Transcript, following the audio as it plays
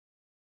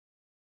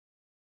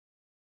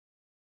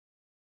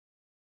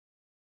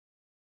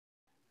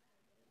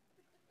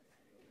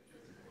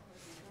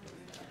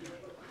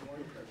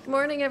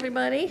morning,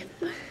 everybody.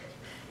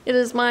 It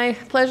is my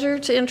pleasure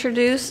to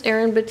introduce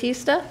Aaron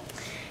Batista.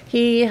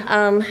 He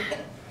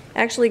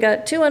actually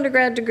got 2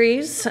 undergrad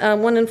degrees,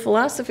 one in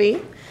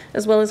philosophy,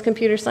 as well as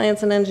computer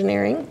science and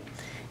engineering.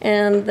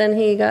 And then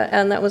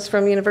that was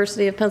from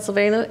University of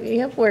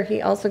Pennsylvania, where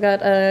he also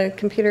got a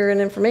computer and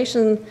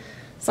information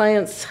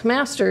science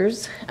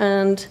master's.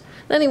 And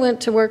then he went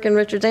to work in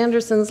Richard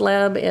Anderson's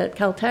lab at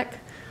Caltech,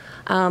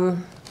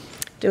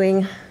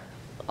 doing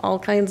all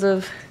kinds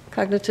of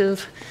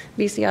cognitive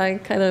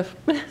BCI kind of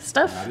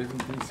stuff.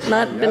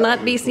 Not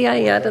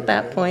BCI yet at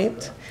that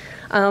point.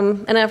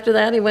 And after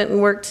that, he went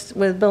and worked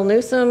with Bill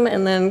Newsom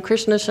and then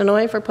Krishna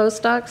Shenoy for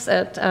postdocs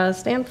at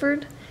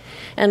Stanford.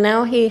 And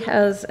now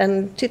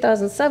in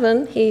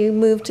 2007, he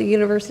moved to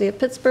University of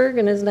Pittsburgh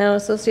and is now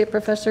associate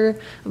professor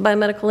of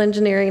biomedical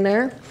engineering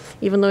there,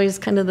 even though he's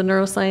kind of the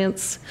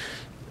neuroscience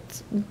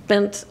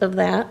bent of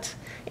that,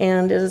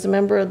 and is a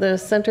member of the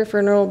Center for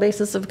Neural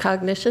Basis of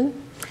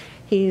Cognition.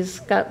 He's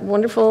got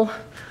wonderful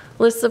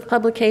lists of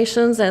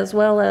publications, as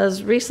well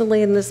as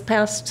recently in this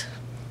past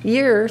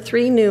year,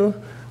 3 new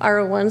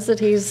R01s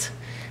that he's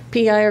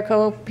PI or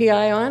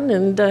co-PI on,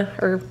 and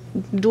or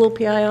dual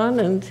PI on.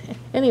 And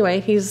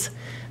anyway, he's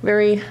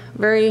very,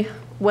 very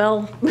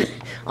well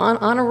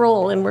on a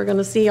roll, and we're going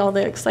to see all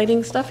the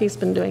exciting stuff he's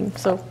been doing.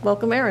 So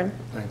welcome, Aaron.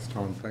 Thanks,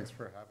 Tom. Thanks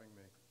for having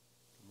me.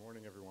 Good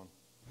morning, everyone.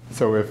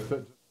 So if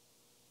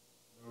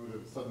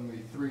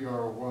suddenly 3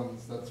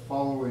 R01s, that's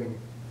following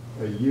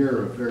a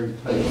year of very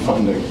tight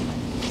funding.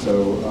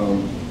 So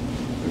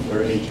if there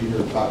are any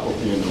junior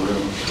faculty in the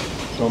room,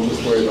 don't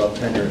just worry about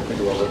tenure and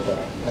think about what the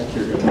heck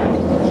you're going to do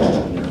with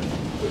tenure,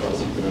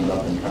 because you could end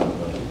up in kind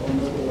of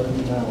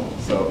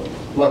a, so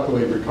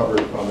luckily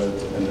recovered from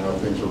it, and now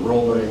things are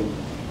rolling.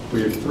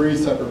 We have 3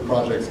 separate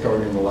projects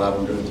going in the lab.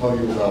 I'm going to tell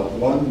you about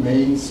one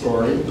main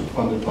story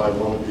funded by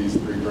one of these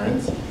 3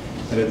 grants.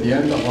 And at the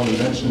end, I want to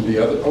mention the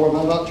other. Oh, am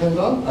I not turned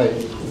on?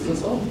 Is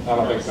this on? I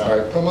don't think so. All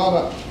right, come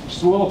on up.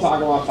 Just a little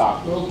toggle on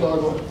top. Little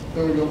toggle.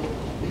 There we go.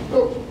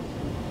 Oh.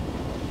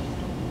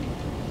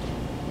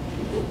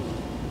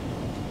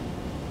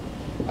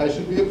 I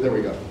should be up. There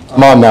we go.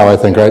 I'm on now, I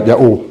think, right? Yeah.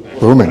 Oh,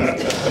 booming.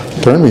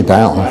 Turn me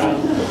down.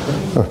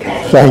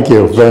 Okay. Thank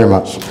you very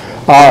much.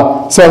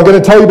 So I'm going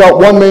to tell you about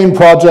one main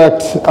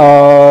project,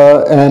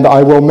 and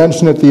I will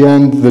mention at the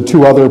end the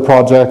 2 other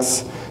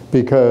projects,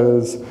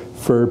 because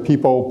for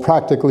people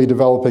practically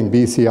developing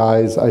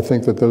BCIs, I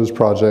think that those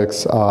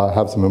projects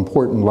have some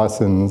important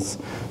lessons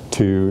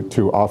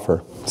to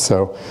offer.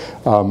 So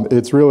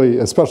it's really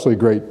especially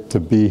great to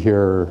be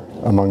here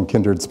among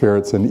kindred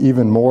spirits, and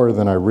even more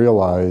than I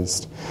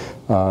realized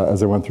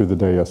as I went through the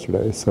day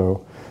yesterday.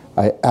 So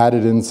I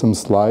added in some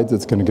slides.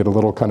 It's going to get a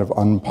little kind of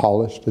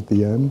unpolished at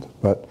the end,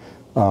 but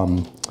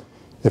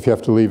if you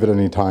have to leave at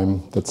any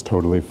time, that's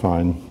totally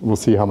fine. We'll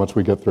see how much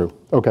we get through.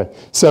 Okay,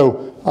 so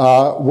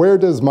where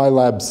does my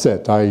lab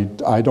sit? I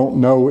don't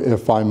know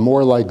if I'm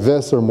more like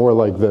this or more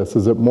like this.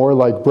 Is it more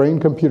like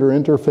brain-computer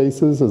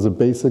interfaces as a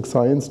basic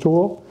science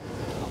tool?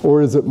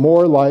 Or is it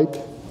more like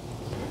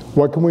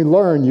what can we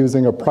learn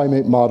using a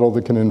primate model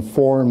that can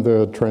inform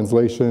the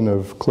translation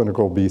of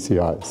clinical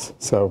BCIs?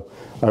 So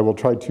I will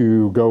try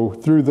to go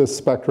through this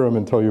spectrum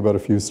and tell you about a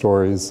few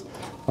stories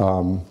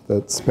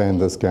that span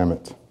this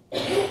gamut.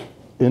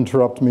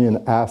 Interrupt me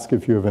and ask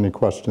if you have any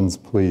questions,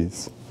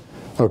 please.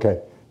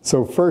 Okay,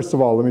 so first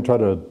of all, let me try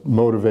to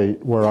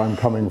motivate where I'm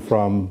coming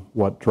from,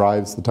 what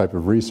drives the type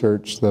of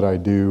research that I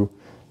do.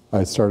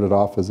 I started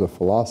off as a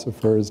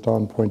philosopher, as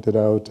Don pointed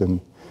out, and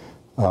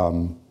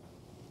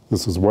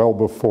this was well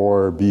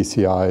before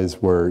BCIs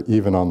were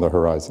even on the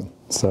horizon.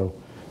 So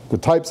the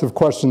types of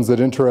questions that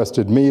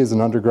interested me as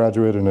an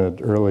undergraduate and an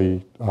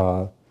early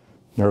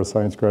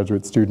neuroscience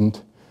graduate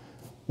student: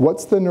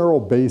 what's the neural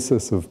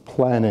basis of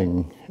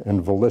planning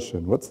and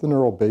volition? What's the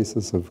neural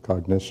basis of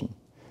cognition?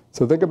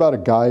 So think about a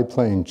guy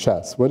playing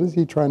chess. What is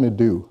he trying to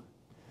do?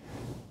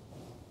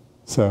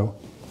 So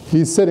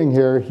he's sitting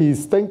here,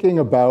 he's thinking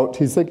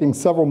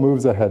several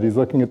moves ahead. He's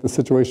looking at the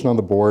situation on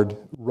the board,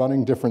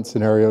 running different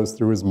scenarios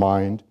through his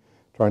mind,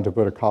 trying to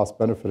put a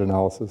cost-benefit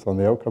analysis on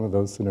the outcome of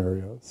those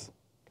scenarios.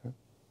 Okay.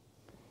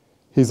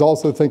 He's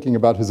also thinking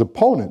about his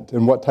opponent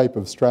and what type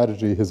of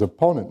strategy his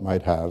opponent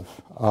might have.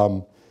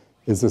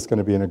 Is this going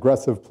to be an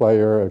aggressive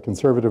player, a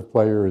conservative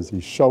player? Is he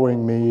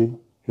showing me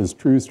his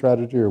true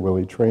strategy, or will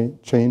he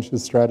change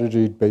his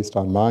strategy based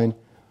on mine?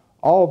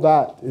 All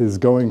that is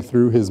going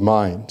through his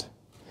mind.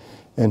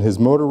 And his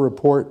motor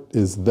report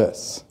is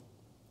this.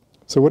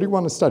 So what do you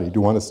want to study? Do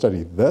you want to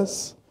study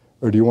this,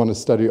 or do you want to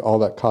study all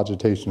that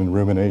cogitation and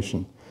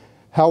rumination?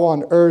 How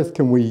on earth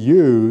can we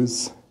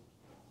use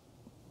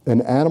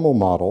an animal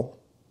model,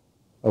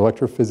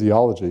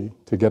 electrophysiology,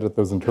 to get at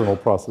those internal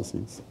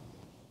processes?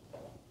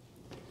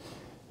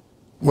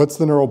 What's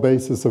the neural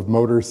basis of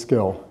motor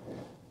skill?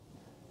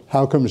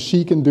 How come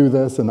she can do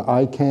this and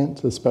I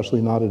can't, especially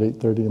not at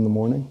 8:30 in the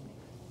morning,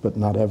 but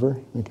not ever,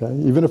 okay?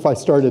 Even if I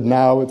started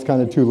now, it's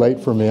kind of too late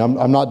for me.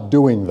 I'm not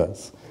doing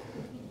this.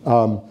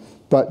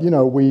 But, you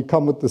know, we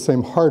come with the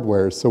same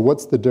hardware, so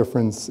what's the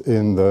difference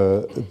in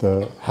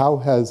how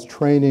has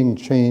training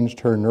changed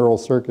her neural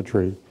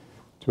circuitry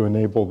to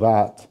enable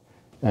that?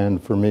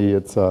 And for me,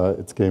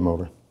 it's game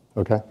over,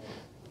 okay?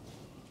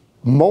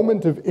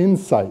 Moment of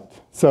insight.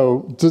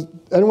 So does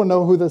anyone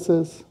know who this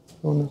is?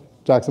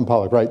 Jackson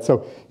Pollock, right?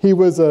 So he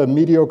was a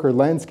mediocre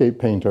landscape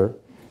painter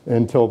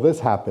until this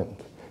happened.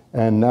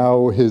 And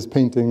now his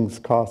paintings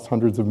cost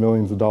hundreds of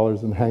millions of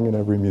dollars and hang in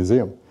every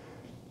museum.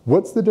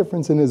 What's the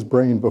difference in his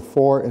brain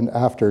before and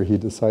after he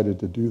decided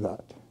to do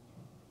that?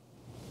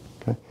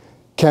 Okay.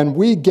 Can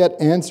we get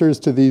answers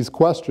to these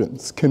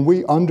questions? Can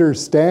we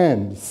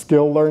understand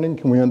skill learning?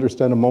 Can we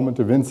understand a moment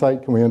of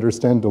insight? Can we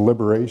understand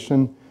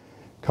deliberation,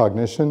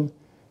 cognition?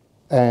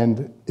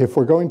 And if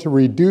we're going to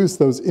reduce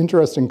those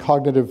interesting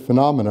cognitive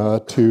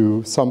phenomena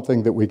to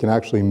something that we can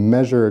actually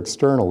measure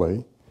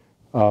externally,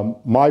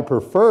 my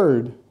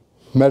preferred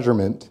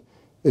measurement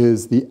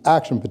is the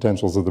action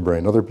potentials of the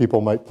brain. Other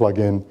people might plug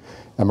in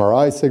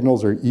MRI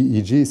signals or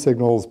EEG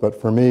signals, but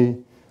for me,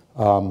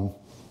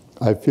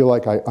 I feel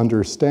like I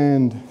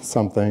understand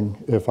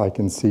something if I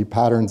can see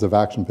patterns of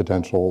action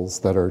potentials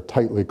that are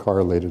tightly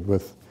correlated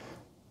with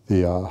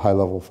the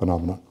high-level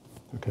phenomena.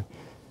 Okay.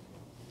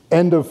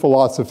 End of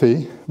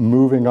philosophy,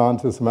 moving on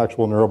to some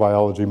actual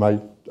neurobiology.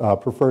 My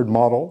preferred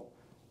model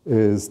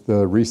is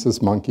the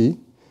rhesus monkey.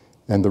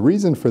 And the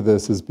reason for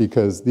this is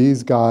because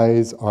these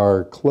guys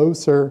are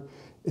closer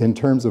in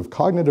terms of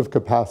cognitive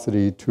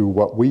capacity to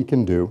what we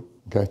can do.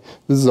 Okay?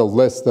 This is a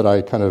list that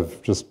I kind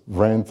of just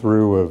ran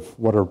through of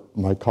what are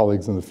my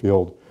colleagues in the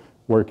field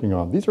working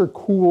on. These are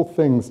cool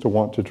things to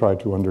want to try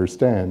to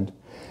understand,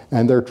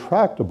 and they're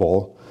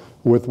tractable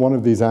with one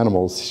of these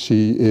animals.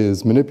 She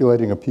is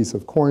manipulating a piece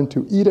of corn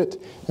to eat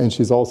it, and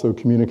she's also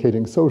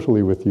communicating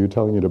socially with you,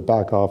 telling you to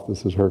back off,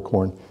 this is her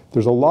corn.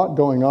 There's a lot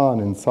going on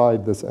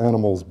inside this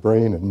animal's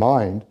brain and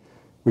mind.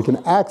 We can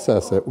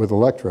access it with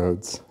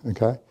electrodes,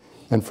 okay?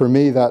 And for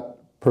me, that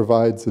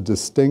provides a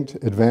distinct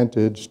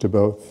advantage to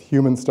both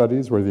human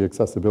studies, where the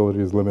accessibility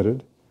is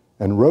limited,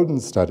 and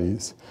rodent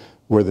studies,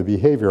 where the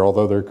behavior,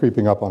 although they're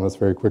creeping up on us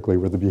very quickly,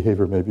 where the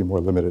behavior may be more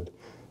limited.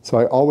 So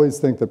I always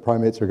think that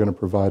primates are going to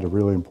provide a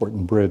really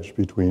important bridge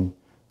between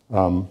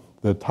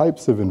the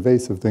types of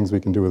invasive things we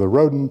can do with a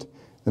rodent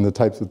and the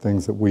types of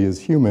things that we as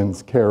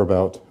humans care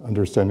about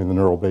understanding the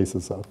neural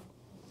basis of.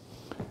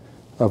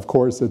 Of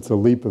course, it's a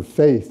leap of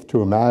faith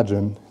to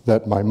imagine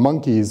that my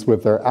monkeys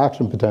with their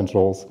action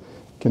potentials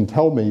can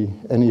tell me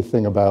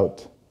anything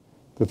about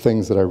the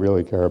things that I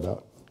really care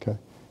about. Okay?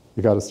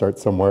 You got to start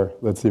somewhere.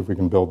 Let's see if we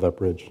can build that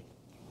bridge.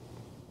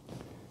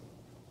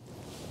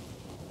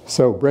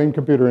 So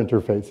brain-computer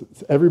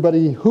interfaces.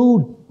 Everybody,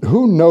 who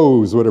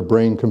knows what a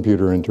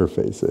brain-computer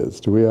interface is?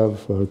 Do we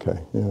have, okay,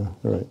 yeah, all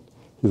right.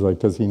 He's like,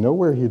 does he know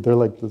where they're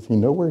like, does he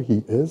know where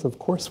he is? Of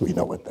course we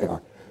know what they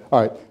are.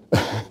 All right,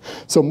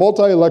 so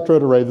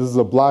multi-electrode array, this is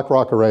a black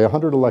rock array,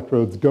 100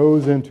 electrodes,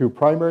 goes into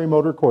primary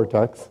motor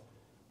cortex.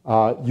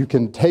 You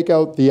can take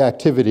out the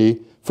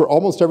activity. For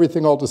almost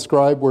everything I'll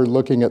describe, we're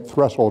looking at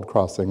threshold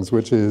crossings,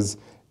 which is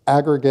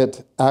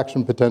aggregate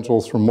action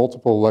potentials from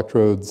multiple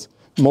electrodes,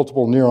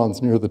 multiple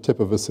neurons near the tip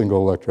of a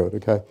single electrode,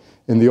 okay?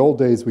 In the old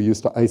days, we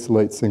used to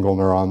isolate single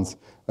neurons.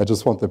 I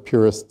just want the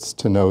purists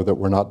to know that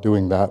we're not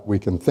doing that. We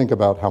can think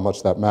about how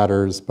much that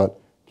matters, but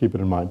keep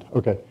it in mind.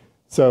 Okay,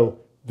 so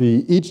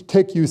each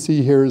tick you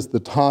see here is the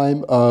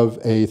time of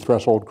a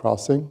threshold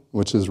crossing,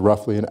 which is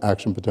roughly an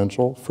action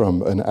potential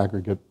from an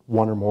aggregate,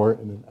 one or more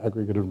in an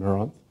aggregate of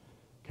neurons,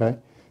 okay?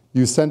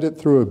 You send it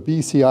through a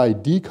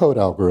BCI decode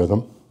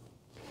algorithm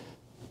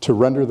to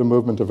render the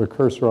movement of a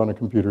cursor on a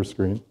computer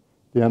screen.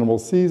 The animal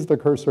sees the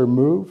cursor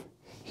move.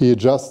 He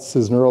adjusts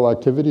his neural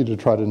activity to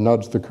try to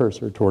nudge the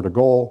cursor toward a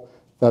goal.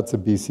 That's a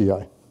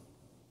BCI.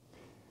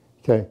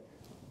 Okay.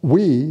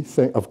 We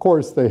think, of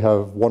course, they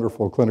have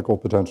wonderful clinical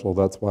potential.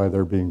 That's why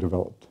they're being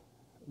developed.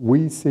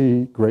 We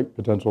see great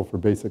potential for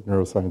basic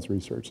neuroscience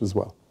research as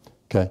well.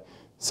 Okay.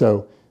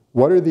 So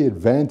what are the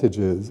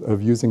advantages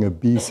of using a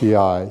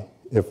BCI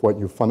if what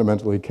you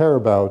fundamentally care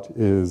about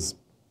is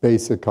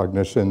basic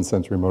cognition,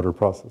 sensory motor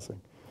processing?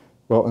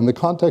 Well, in the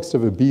context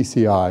of a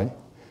BCI,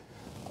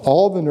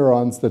 all the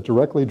neurons that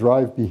directly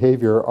drive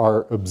behavior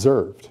are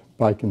observed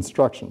by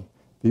construction.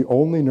 The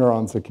only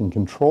neurons that can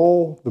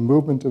control the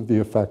movement of the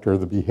effector,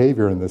 the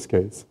behavior in this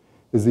case,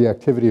 is the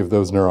activity of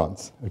those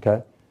neurons,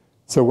 okay?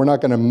 So we're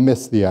not going to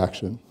miss the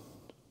action.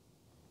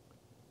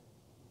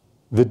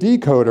 The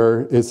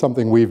decoder is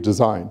something we've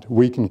designed.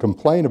 We can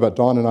complain about,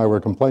 Dawn and I were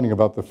complaining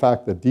about the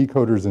fact that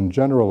decoders in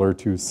general are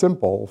too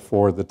simple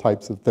for the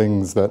types of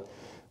things that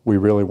we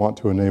really want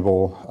to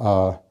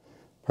enable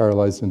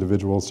paralyzed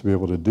individuals to be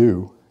able to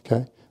do,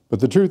 okay? But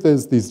the truth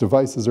is these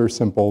devices are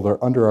simple,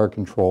 they're under our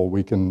control,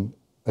 we can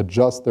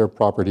adjust their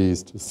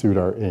properties to suit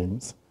our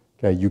aims,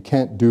 okay? You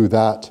can't do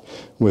that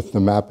with the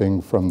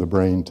mapping from the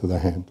brain to the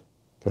hand,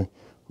 okay?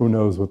 Who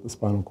knows what the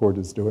spinal cord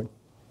is doing?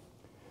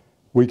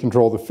 We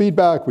control the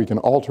feedback, we can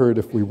alter it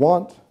if we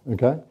want,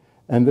 okay?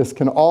 And this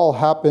can all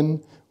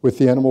happen with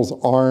the animal's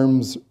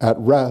arms at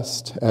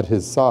rest at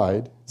his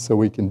side, so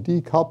we can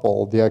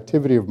decouple the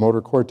activity of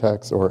motor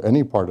cortex or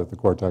any part of the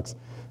cortex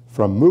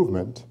from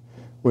movement,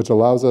 which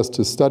allows us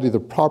to study the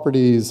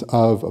properties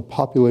of a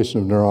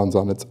population of neurons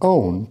on its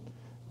own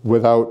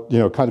without,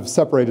 kind of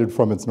separated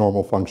from its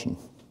normal function.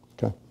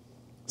 Okay?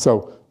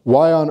 So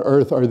why on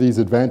earth are these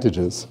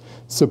advantages?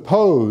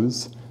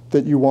 Suppose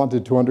that you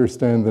wanted to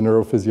understand the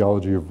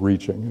neurophysiology of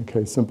reaching,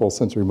 okay? Simple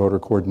sensory motor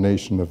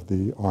coordination of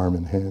the arm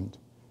and hand,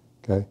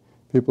 okay?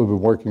 People have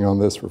been working on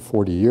this for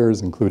 40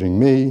 years, including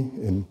me,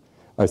 and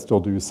I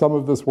still do some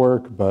of this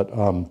work, but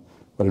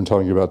what I'm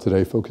telling you about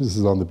today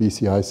focuses on the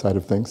BCI side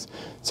of things.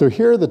 So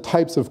here are the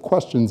types of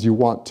questions you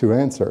want to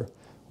answer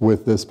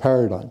with this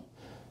paradigm.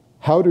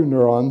 How do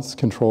neurons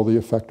control the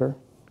effector,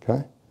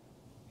 okay?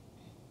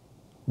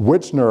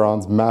 Which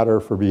neurons matter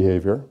for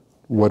behavior?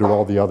 What do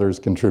all the others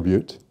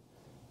contribute?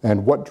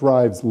 And what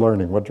drives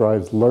learning? What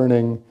drives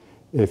learning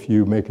if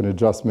you make an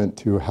adjustment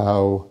to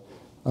how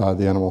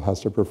the animal has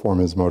to perform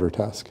his motor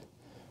task?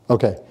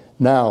 Okay,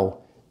 now,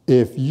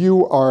 if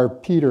you are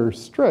Peter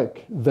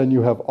Strick, then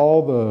you have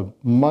all the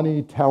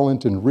money,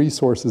 talent, and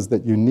resources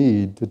that you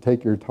need to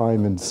take your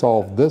time and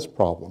solve this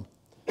problem,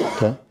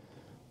 okay?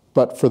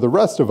 But for the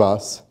rest of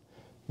us,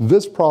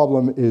 this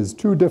problem is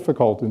too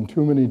difficult in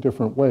too many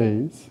different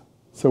ways,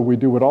 so we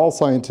do what all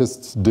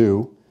scientists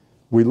do.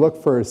 We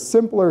look for a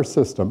simpler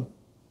system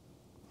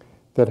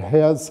that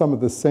has some of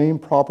the same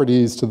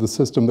properties to the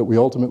system that we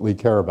ultimately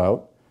care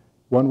about,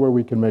 one where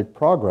we can make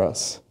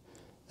progress,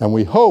 and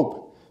we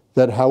hope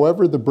that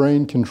however the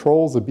brain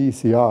controls a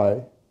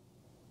BCI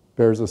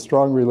bears a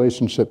strong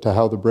relationship to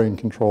how the brain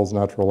controls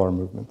natural arm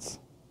movements,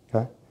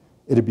 okay?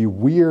 It'd be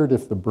weird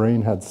if the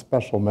brain had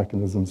special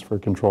mechanisms for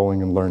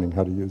controlling and learning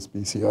how to use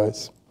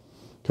BCIs,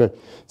 okay?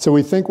 So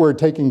we think we're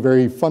taking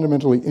very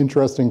fundamentally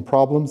interesting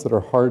problems that are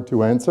hard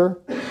to answer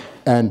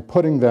and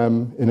putting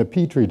them in a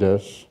petri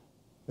dish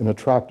in a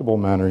tractable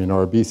manner.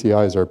 Our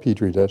BCIs are a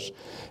petri dish,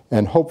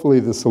 and hopefully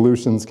the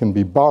solutions can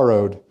be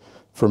borrowed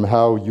from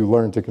how you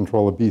learn to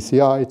control a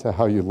BCI to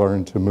how you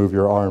learn to move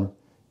your arm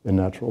in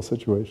natural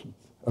situations.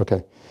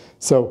 Okay,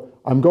 so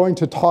I'm going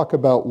to talk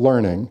about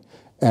learning,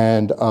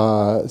 and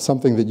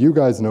something that you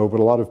guys know, but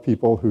a lot of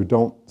people who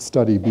don't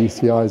study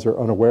BCIs are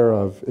unaware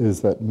of,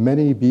 is that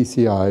many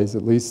BCIs,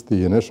 at least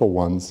the initial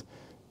ones,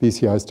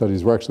 BCI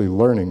studies were actually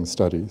learning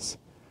studies.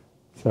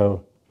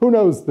 So who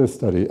knows this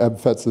study? Eb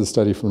Fetz's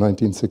study from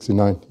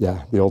 1969?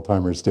 Yeah, the old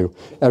timers do.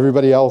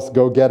 Everybody else,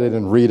 go get it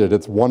and read it.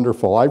 It's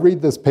wonderful. I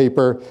read this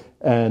paper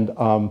and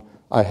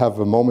I have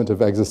a moment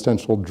of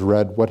existential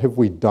dread. What have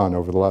we done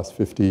over the last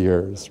 50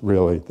 years,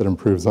 really, that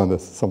improves on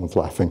this? Someone's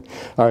laughing.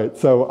 All right,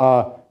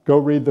 so go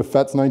read the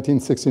Fetz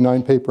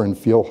 1969 paper and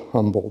feel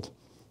humbled.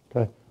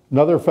 Okay.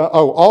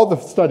 All the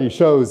study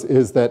shows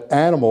is that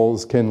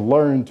animals can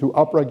learn to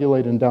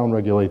upregulate and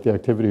downregulate the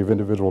activity of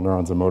individual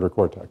neurons and motor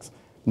cortex.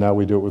 Now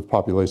we do it with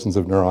populations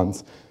of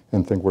neurons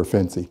and think we're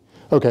fancy.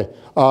 Okay,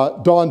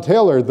 Don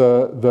Taylor,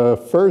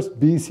 the first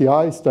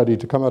BCI study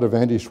to come out of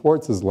Andy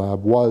Schwartz's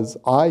lab was,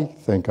 I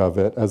think of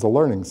it as a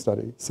learning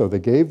study. So they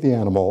gave the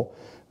animal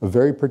a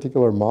very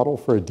particular model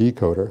for a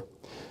decoder.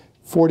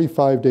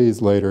 45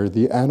 days later,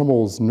 the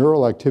animal's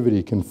neural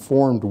activity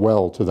conformed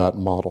well to that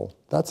model.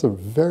 That's a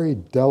very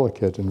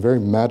delicate and very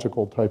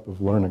magical type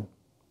of learning.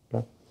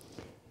 Okay?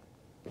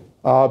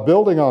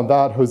 Building on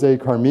that, Jose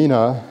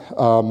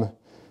Carmina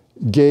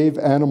gave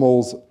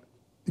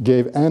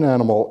an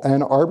animal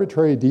an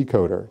arbitrary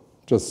decoder,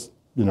 just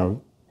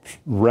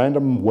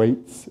random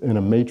weights in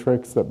a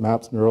matrix that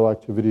maps neural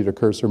activity to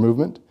cursor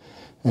movement.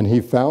 And he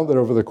found that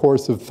over the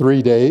course of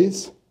 3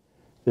 days,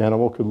 the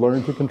animal could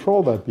learn to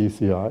control that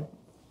BCI.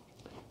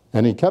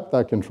 And he kept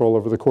that control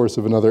over the course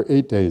of another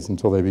 8 days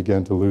until they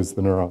began to lose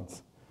the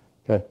neurons.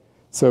 Okay?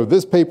 So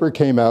this paper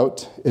came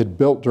out. It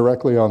built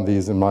directly on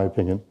these, in my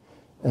opinion.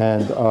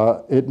 And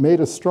it made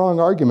a strong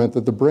argument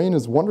that the brain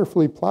is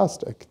wonderfully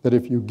plastic, that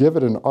if you give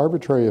it an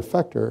arbitrary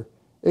effector,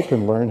 it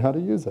can learn how to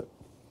use it.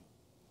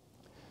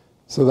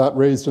 So that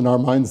raised in our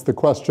minds the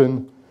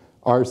question,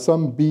 are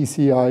some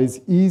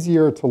BCIs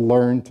easier to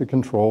learn to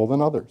control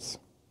than others?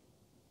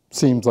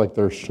 Seems like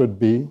there should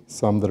be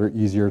some that are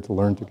easier to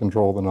learn to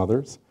control than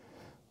others,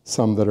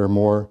 some that are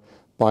more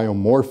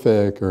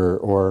biomorphic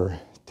or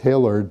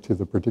tailored to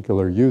the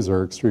particular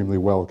user, extremely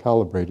well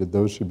calibrated.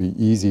 Those should be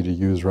easy to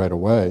use right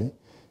away.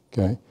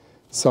 Okay.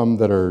 Some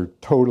that are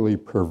totally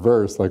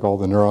perverse, like all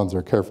the neurons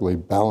are carefully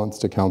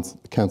balanced to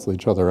cancel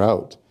each other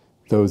out.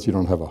 Those you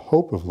don't have a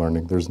hope of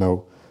learning. There's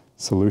no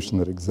solution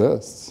that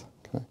exists.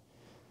 Okay.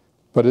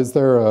 But is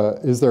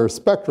there a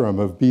spectrum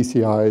of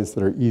BCIs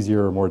that are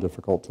easier or more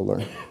difficult to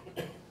learn?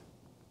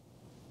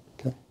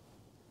 Okay.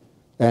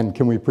 And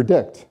can we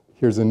predict?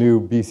 Here's a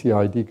new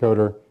BCI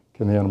decoder.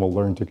 Can the animal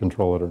learn to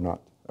control it or not?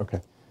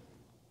 Okay.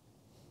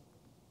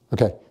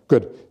 Okay,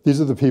 good.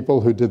 These are the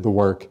people who did the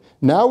work.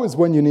 Now is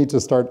when you need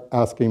to start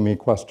asking me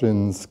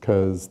questions,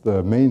 because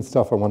the main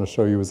stuff I want to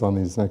show you is on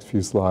these next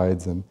few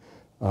slides, and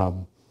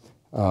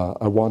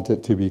I want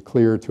it to be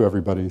clear to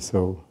everybody,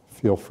 so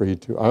feel free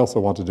to. I also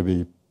want it to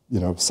be,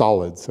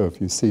 solid, so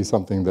if you see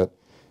something that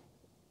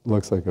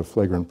looks like a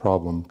flagrant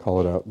problem, call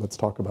it out, let's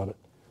talk about it.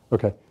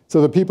 Okay,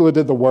 so the people who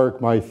did the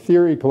work, my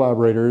theory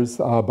collaborators,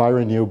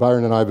 Byron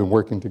and I have been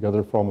working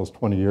together for almost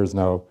 20 years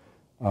now.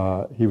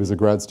 He was a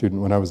grad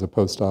student when I was a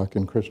postdoc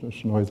in Krishna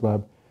Shenoy's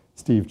lab.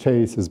 Steve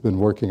Chase has been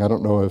working, I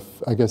don't know if,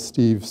 I guess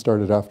Steve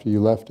started after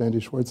you left Andy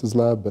Schwartz's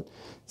lab, but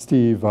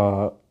Steve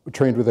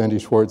trained with Andy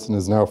Schwartz and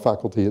is now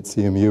faculty at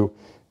CMU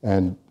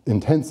and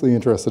intensely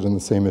interested in the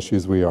same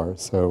issues we are.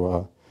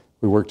 So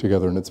we work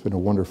together and it's been a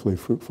wonderfully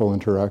fruitful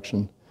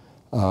interaction.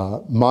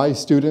 My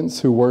students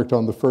who worked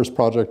on the first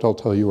project, I'll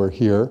tell you, are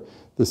here.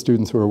 The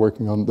students who are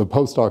working on, the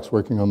postdocs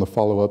working on the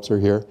follow-ups are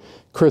here.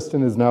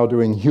 Kristen is now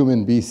doing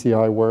human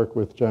BCI work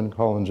with Jen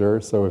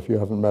Collinger, so if you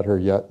haven't met her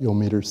yet, you'll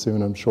meet her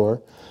soon, I'm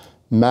sure.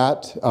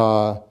 Matt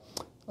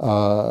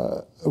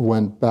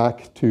went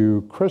back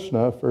to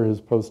Krishna for his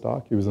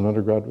postdoc. He was an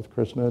undergrad with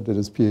Krishna, did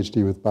his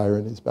PhD with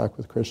Byron, he's back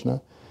with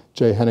Krishna.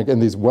 Jay Hennig,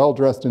 and these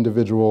well-dressed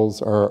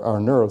individuals are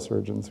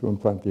neurosurgeons who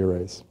implant the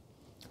arrays.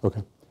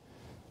 Okay.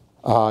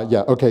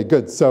 Yeah, okay,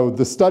 good. So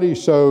the study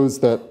shows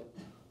that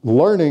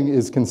learning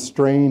is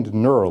constrained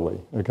neurally,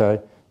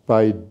 okay?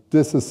 By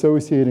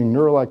disassociating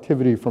neural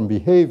activity from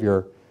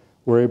behavior,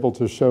 we're able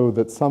to show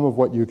that some of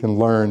what you can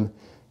learn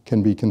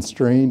can be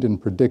constrained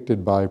and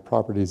predicted by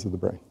properties of the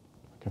brain.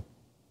 Okay.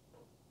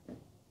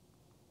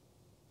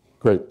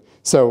 Great.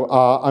 So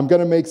I'm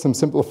going to make some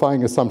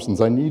simplifying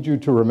assumptions. I need you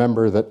to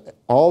remember that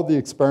all the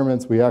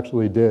experiments we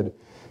actually did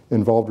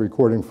involved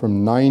recording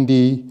from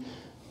 90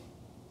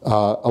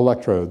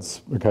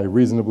 electrodes, okay,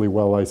 reasonably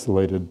well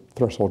isolated,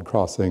 threshold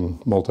crossing,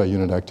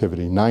 multi-unit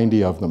activity,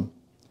 90 of them.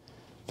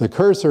 The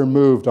cursor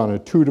moved on a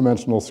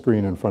two-dimensional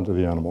screen in front of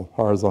the animal,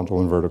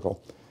 horizontal and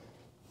vertical.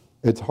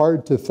 It's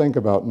hard to think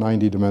about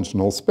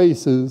 90-dimensional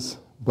spaces,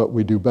 but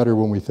we do better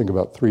when we think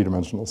about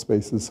three-dimensional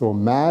spaces. So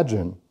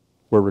imagine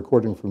we're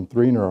recording from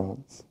 3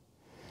 neurons,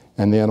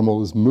 and the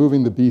animal is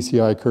moving the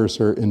BCI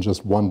cursor in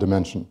just one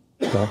dimension.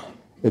 Okay?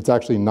 It's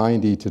actually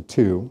 90 to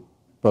 2.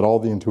 But all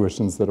the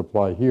intuitions that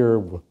apply here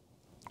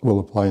will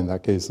apply in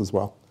that case as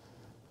well.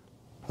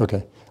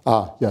 Okay,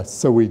 yes,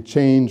 so we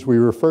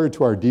refer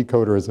to our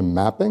decoder as a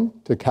mapping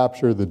to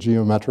capture the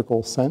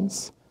geometrical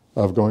sense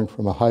of going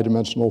from a high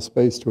dimensional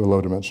space to a low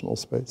dimensional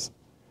space.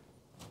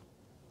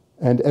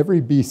 And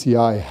every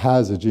BCI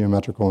has a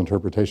geometrical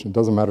interpretation. It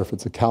doesn't matter if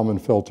it's a Kalman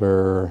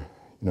filter,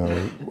 you know,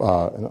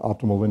 an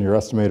optimal linear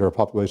estimator, a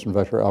population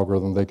vector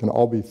algorithm, they can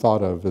all be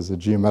thought of as a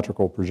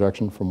geometrical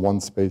projection from one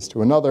space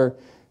to another.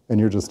 And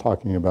you're just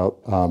talking about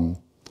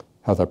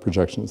how that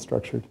projection is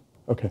structured.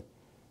 Okay,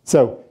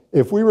 so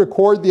if we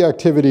record the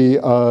activity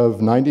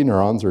of 90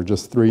 neurons, or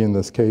just 3 in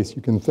this case,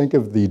 you can think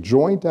of the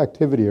joint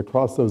activity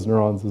across those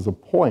neurons as a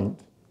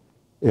point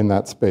in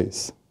that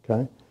space,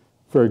 okay?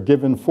 For a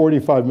given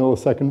 45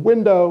 millisecond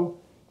window,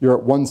 you're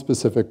at one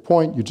specific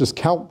point. You just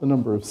count the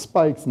number of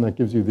spikes, and that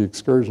gives you the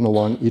excursion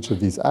along each of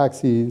these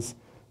axes.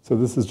 So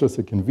this is just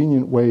a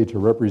convenient way to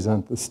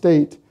represent the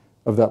state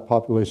of that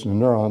population of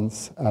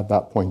neurons at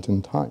that point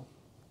in time.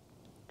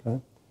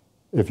 Okay?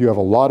 If you have a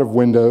lot of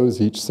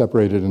windows, each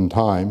separated in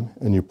time,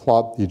 and you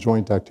plot the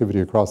joint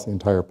activity across the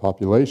entire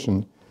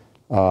population,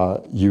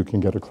 you can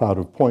get a cloud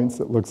of points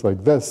that looks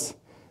like this.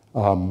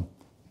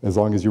 As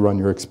long as you run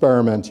your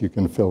experiment, you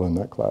can fill in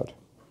that cloud.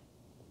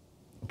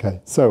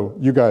 Okay, so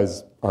you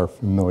guys are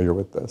familiar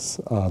with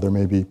this. There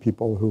may be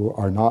people who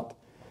are not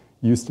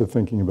used to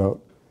thinking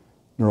about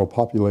neural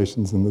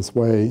populations in this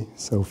way,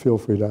 so feel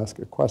free to ask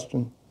a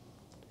question.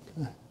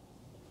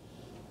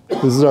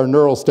 This is our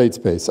neural state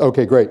space.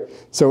 Okay, great.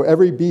 So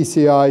every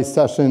BCI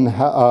session,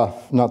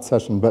 not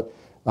session, but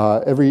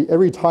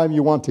every time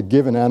you want to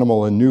give an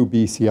animal a new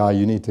BCI,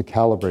 you need to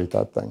calibrate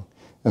that thing.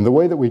 And the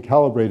way that we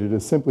calibrate it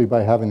is simply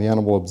by having the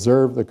animal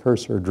observe the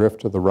cursor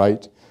drift to the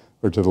right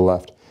or to the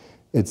left.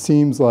 It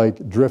seems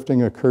like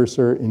drifting a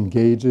cursor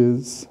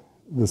engages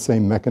the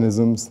same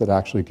mechanisms that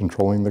actually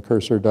controlling the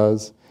cursor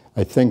does.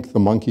 I think the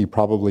monkey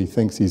probably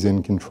thinks he's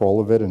in control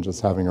of it and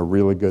just having a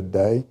really good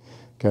day.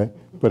 Okay?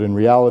 But in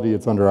reality,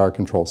 it's under our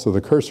control. So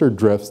the cursor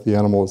drifts, the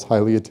animal is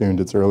highly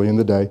attuned, it's early in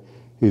the day.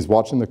 He's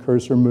watching the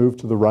cursor move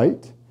to the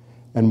right,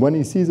 and when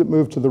he sees it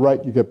move to the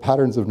right, you get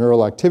patterns of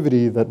neural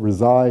activity that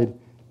reside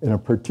in a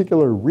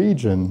particular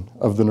region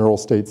of the neural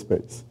state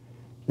space.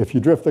 If you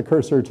drift the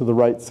cursor to the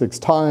right 6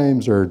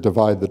 times or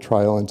divide the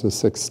trial into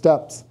 6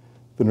 steps,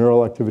 the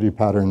neural activity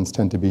patterns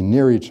tend to be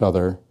near each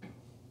other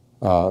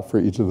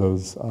for each of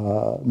those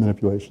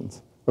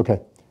manipulations.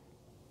 Okay.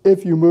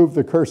 If you move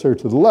the cursor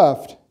to the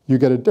left, you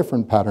get a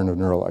different pattern of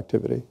neural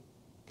activity.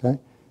 Okay?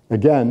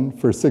 Again,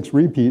 for 6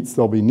 repeats,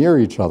 they'll be near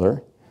each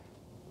other.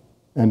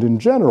 And in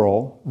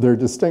general, they're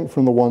distinct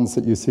from the ones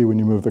that you see when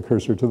you move the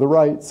cursor to the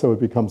right, so it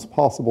becomes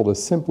possible to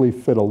simply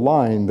fit a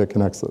line that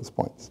connects those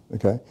points.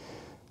 Okay?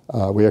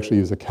 We actually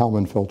use a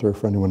Kalman filter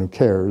for anyone who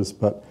cares,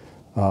 but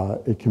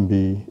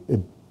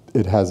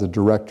it has a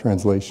direct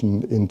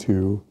translation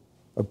into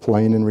a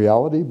plane in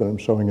reality, but I'm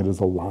showing it as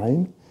a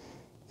line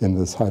in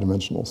this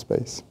high-dimensional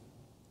space.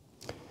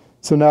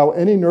 So now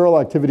any neural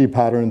activity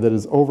pattern that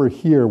is over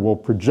here will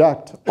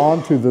project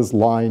onto this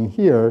line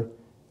here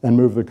and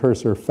move the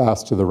cursor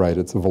fast to the right.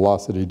 It's a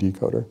velocity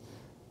decoder.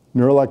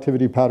 Neural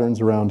activity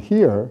patterns around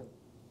here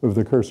move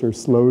the cursor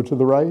slow to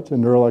the right,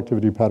 and neural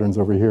activity patterns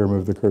over here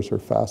move the cursor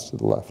fast to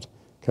the left.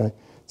 Okay?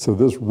 So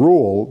this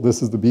rule,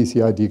 this is the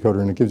BCI decoder,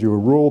 and it gives you a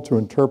rule to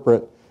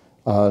interpret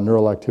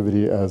neural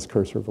activity as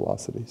cursor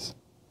velocities.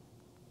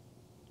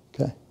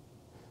 Okay?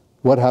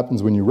 What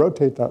happens when you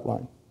rotate that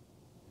line?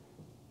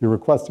 You're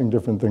requesting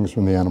different things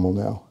from the animal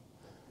now.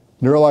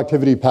 Neural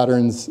activity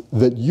patterns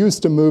that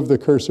used to move the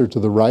cursor to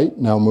the right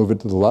now move it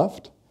to the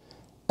left.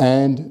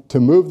 And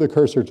to move the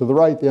cursor to the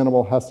right, the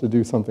animal has to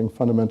do something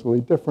fundamentally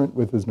different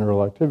with his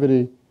neural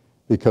activity,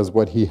 because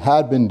what he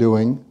had been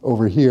doing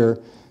over here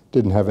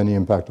didn't have any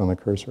impact on the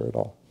cursor at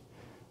all.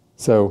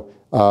 So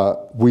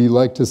we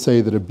like to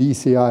say that a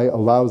BCI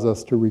allows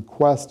us to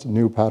request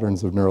new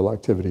patterns of neural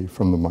activity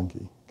from the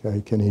monkey.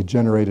 Okay? Can he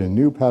generate a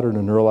new pattern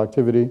of neural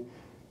activity?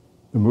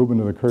 The movement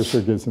of the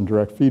cursor gives him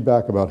direct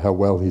feedback about how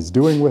well he's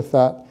doing with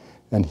that,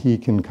 and he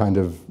can kind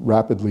of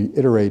rapidly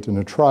iterate in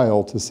a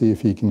trial to see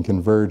if he can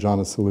converge on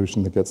a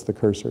solution that gets the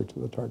cursor to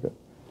the target.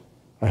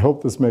 I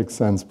hope this makes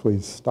sense.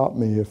 Please stop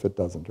me if it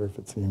doesn't, or if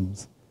it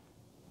seems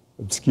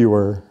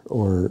obscure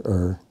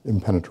or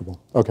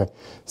impenetrable. Okay,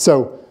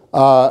 so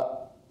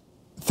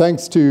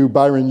thanks to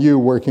Byron Yu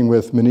working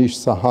with Manish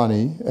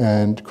Sahani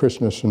and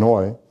Krishna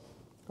Shenoy.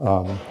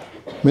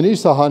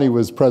 Manish Sahani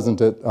was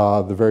present at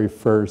the very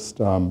first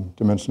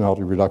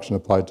dimensionality reduction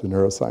applied to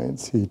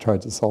neuroscience. He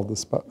tried to solve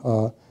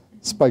the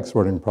spike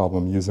sorting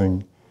problem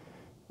using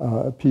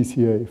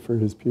PCA for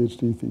his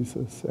PhD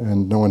thesis,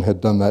 and no one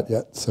had done that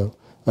yet. So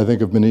I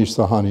think of Manish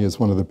Sahani as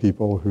one of the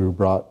people who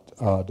brought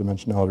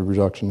dimensionality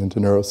reduction into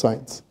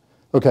neuroscience.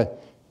 Okay,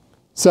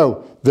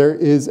 so there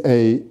is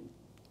a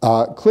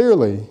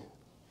clearly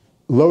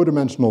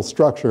low-dimensional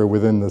structure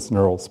within this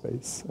neural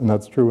space, and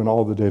that's true in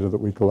all the data that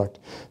we collect.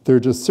 There are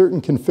just certain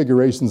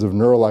configurations of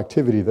neural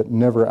activity that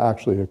never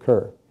actually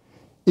occur.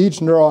 Each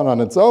neuron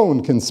on its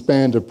own can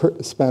span a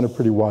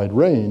pretty wide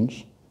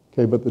range,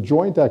 okay, but the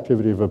joint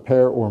activity of a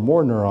pair or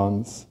more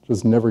neurons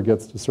just never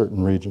gets to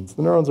certain regions.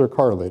 The neurons are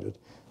correlated,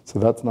 so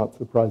that's not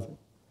surprising.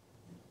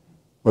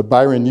 What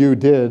Byron Yu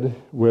did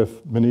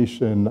with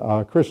Manish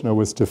and Krishna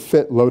was to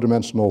fit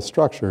low-dimensional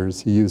structures.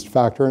 He used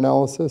factor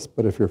analysis,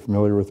 but if you're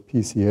familiar with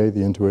PCA,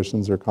 the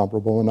intuitions are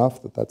comparable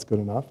enough that that's good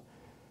enough.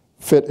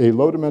 Fit a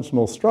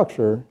low-dimensional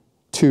structure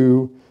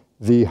to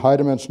the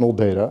high-dimensional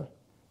data,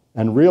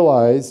 and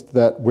realized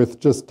that with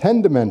just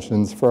 10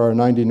 dimensions for our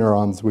 90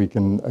 neurons, we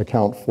can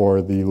account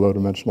for the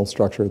low-dimensional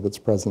structure that's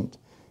present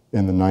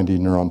in the 90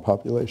 neuron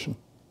population.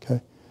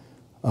 Okay?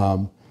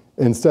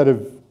 Instead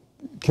of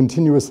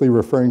continuously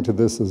referring to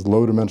this as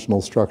low-dimensional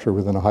structure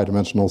within a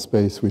high-dimensional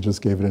space, we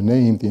just gave it a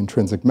name, the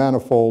intrinsic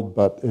manifold,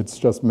 but it's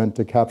just meant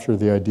to capture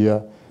the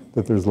idea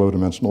that there's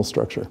low-dimensional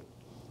structure.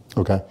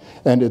 Okay?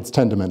 And it's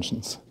 10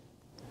 dimensions,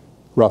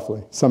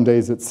 roughly. Some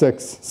days it's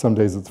 6, some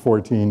days it's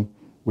 14.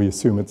 We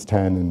assume it's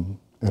 10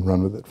 and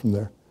run with it from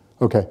there.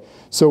 Okay,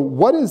 so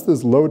what is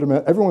this low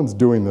dimension? Everyone's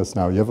doing this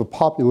now. You have a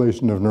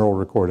population of neural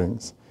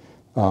recordings.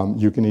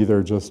 You can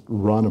either just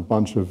run a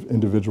bunch of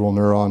individual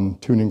neuron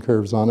tuning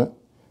curves on it,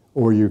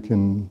 or you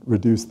can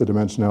reduce the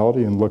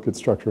dimensionality and look at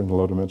structure in the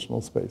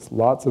low-dimensional space.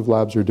 Lots of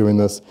labs are doing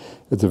this.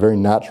 It's a very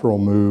natural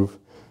move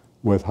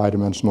with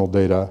high-dimensional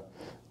data.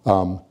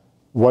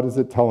 What is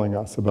it telling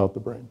us about the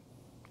brain?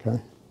 Okay,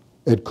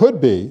 it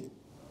could be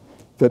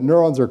that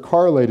neurons are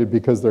correlated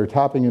because they're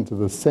tapping into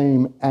the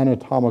same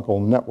anatomical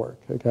network,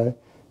 okay?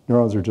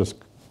 Neurons are just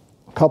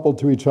coupled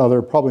to each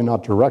other, probably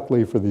not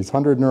directly for these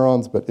 100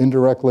 neurons, but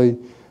indirectly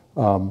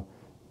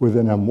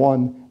within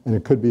M1, and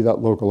it could be that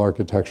local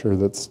architecture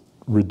that's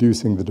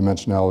reducing the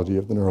dimensionality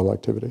of the neural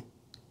activity.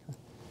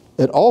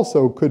 It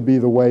also could be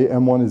the way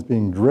M1 is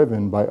being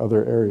driven by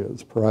other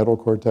areas, parietal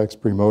cortex,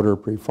 premotor,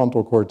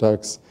 prefrontal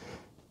cortex,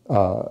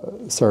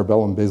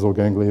 cerebellum, basal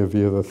ganglia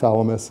via the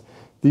thalamus.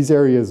 These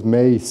areas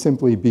may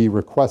simply be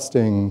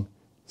requesting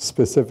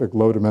specific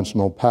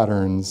low-dimensional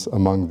patterns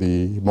among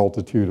the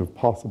multitude of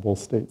possible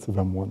states of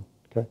M1.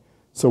 Okay?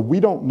 So we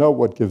don't know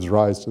what gives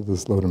rise to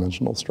this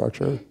low-dimensional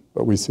structure,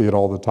 but we see it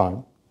all the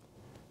time.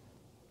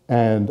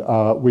 And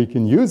we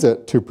can use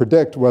it to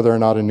predict whether or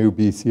not a new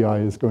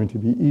BCI is going to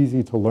be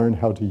easy to learn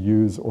how to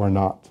use or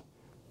not.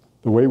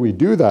 The way we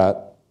do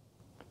that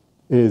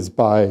is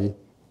by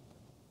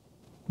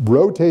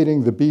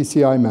rotating the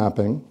BCI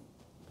mapping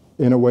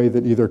in a way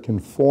that either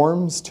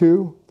conforms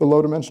to the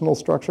low-dimensional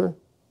structure,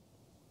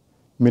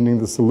 meaning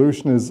the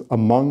solution is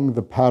among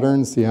the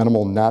patterns the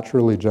animal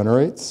naturally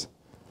generates,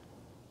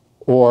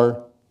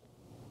 or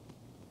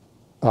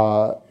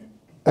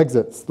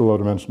exits the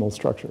low-dimensional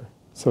structure.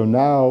 So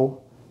now,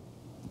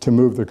 to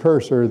move the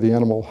cursor, the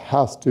animal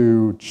has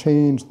to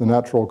change the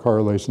natural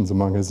correlations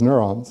among his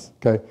neurons.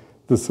 Okay?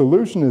 The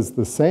solution is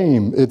the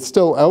same. It's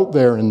still out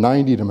there in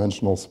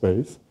 90-dimensional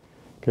space.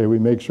 Okay? We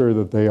make sure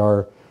that they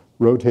are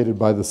rotated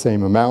by the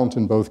same amount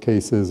in both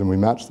cases, and we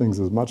match things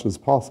as much as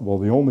possible.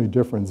 The only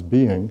difference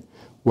being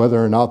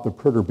whether or not the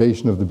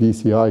perturbation of the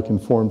BCI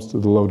conforms to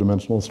the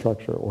low-dimensional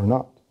structure or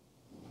not.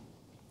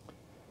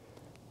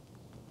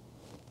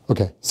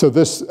 Okay, so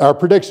our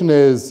prediction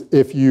is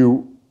if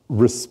you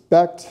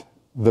respect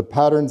the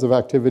patterns of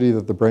activity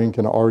that the brain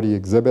can already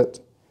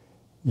exhibit,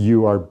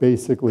 you are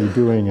basically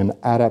doing an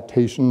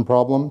adaptation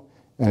problem,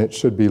 and it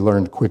should be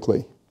learned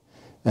quickly.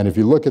 And if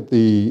you look at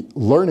the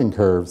learning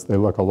curves, they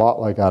look a lot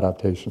like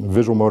adaptation,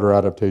 visual motor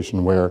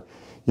adaptation where,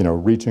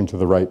 reaching to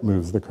the right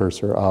moves the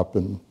cursor up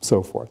and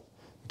so forth,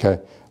 okay?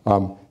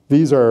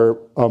 These are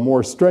a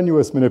more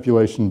strenuous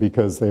manipulation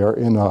because they are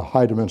in a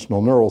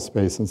high-dimensional neural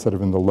space instead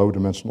of in the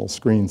low-dimensional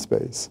screen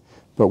space.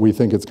 But we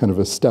think it's kind of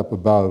a step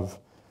above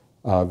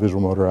visual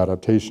motor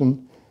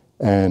adaptation.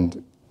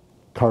 And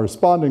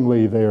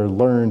correspondingly, they are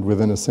learned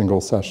within a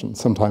single session,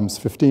 sometimes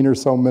 15 or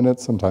so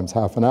minutes, sometimes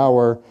half an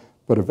hour.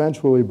 But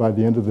eventually, by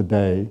the end of the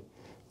day,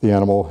 the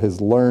animal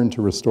has learned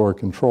to restore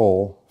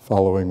control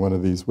following one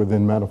of these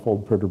within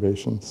manifold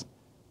perturbations.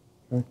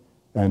 Okay?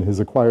 And his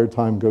acquired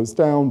time goes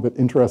down, but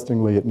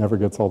interestingly, it never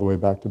gets all the way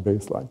back to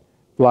baseline.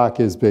 Black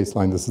is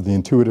baseline. This is the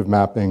intuitive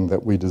mapping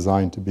that we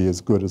designed to be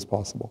as good as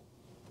possible.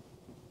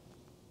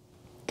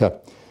 Okay.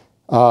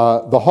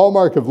 The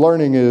hallmark of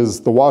learning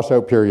is the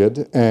washout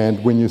period,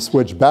 and when you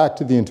switch back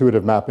to the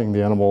intuitive mapping,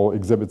 the animal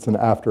exhibits an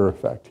after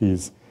effect.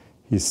 He's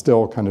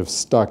still kind of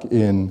stuck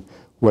in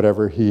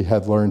whatever he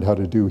had learned how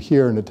to do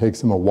here, and it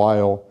takes him a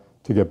while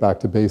to get back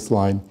to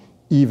baseline,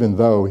 even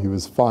though he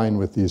was fine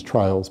with these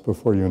trials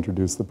before you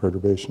introduce the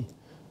perturbation.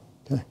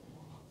 Okay.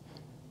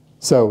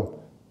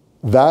 So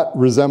that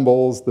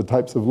resembles the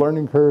types of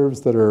learning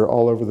curves that are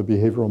all over the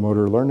behavioral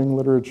motor learning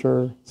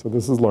literature. So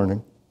this is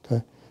learning.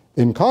 Okay.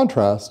 In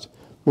contrast,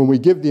 when we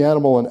give the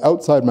animal an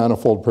outside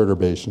manifold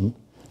perturbation,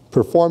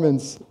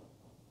 performance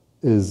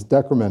is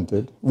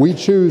decremented. We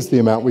choose the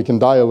amount. We can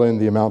dial in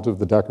the amount of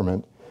the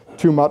decrement.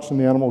 Too much and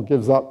the animal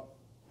gives up.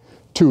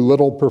 Too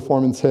little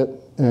performance hit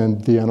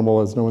and the animal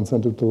has no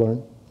incentive to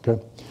learn.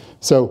 Okay.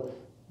 So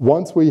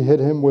once we hit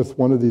him with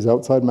one of these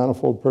outside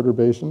manifold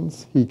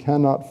perturbations, he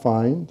cannot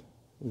find,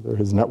 either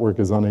his network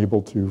is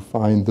unable to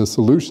find the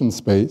solution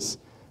space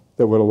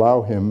that would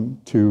allow him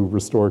to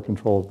restore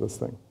control of this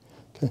thing.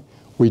 Okay.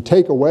 We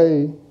take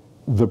away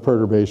the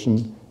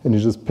perturbation and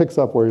he just picks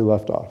up where he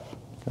left off.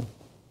 Okay.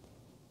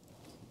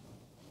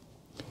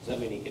 Does that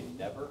mean he can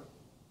never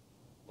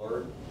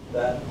learn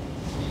that?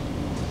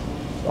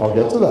 I'll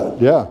get to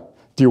that, yeah.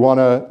 Do you want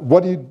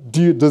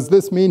to, does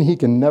this mean he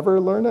can never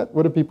learn it?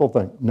 What do people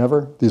think?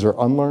 Never? These are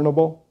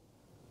unlearnable?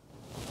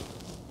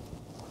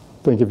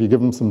 Think if you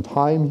give him some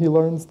time, he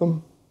learns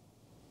them?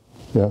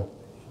 Yeah.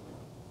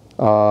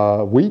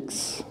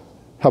 Weeks?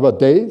 How about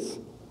days?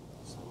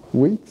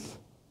 Weeks?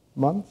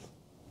 Months?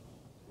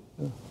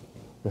 Yeah.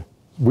 Yeah.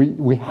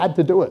 We had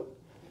to do it.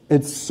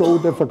 It's so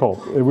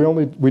difficult.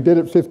 We did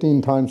it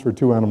 15 times for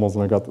 2 animals,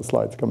 and I got the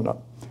slides coming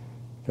up.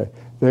 Okay.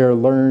 They are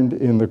learned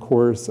in the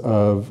course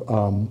of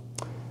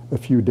a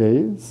few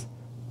days,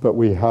 but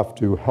we have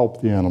to help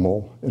the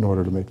animal in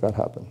order to make that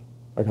happen.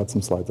 I got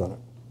some slides on it.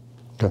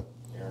 Okay.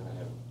 Aaron, I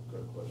have a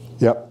good question.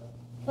 Yep.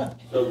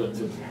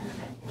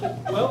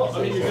 Well,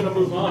 I mean, you're going to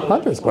move on.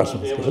 Hunter's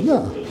questions.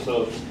 Yeah.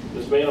 So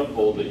this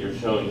manifold that you're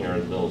showing here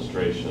as an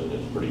illustration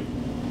is pretty,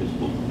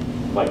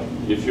 like,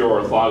 if you're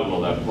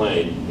orthogonal that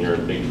plane, you're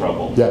in big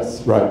trouble.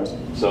 Yes, right.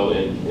 So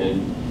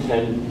in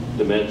 10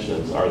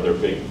 dimensions, are there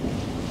big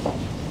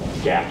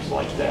gaps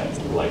like that?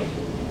 Like,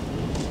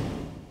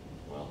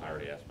 well, I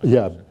already asked my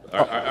question.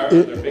 Are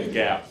there big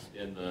gaps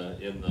in the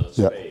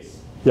space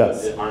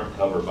that aren't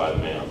covered by the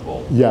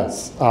manifold?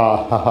 Yes.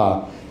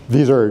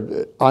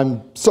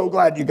 I'm so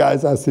glad you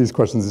guys asked these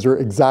questions. These are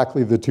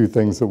exactly the 2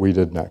 things that we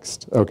did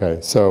next. Okay,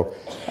 so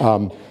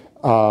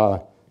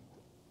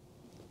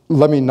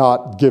let me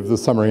not give the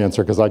summary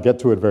answer because I get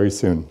to it very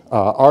soon.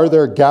 Are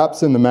there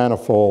gaps in the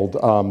manifold?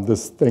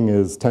 This thing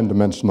is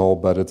 10-dimensional,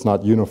 but it's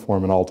not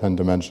uniform in all 10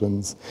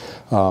 dimensions.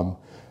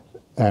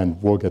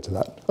 And we'll get to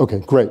that. Okay,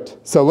 great.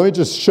 So let me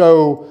just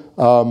show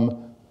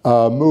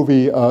a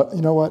movie.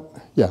 You know what?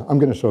 Yeah, I'm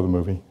going to show the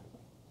movie.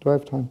 Do I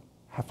have time?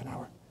 Half an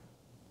hour.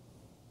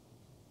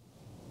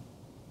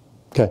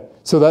 Okay,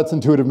 so that's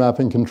intuitive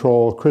mapping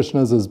control.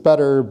 Krishna's is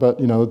better, but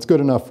it's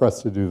good enough for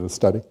us to do the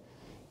study.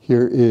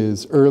 Here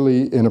is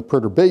early in a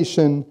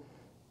perturbation.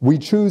 We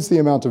choose the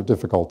amount of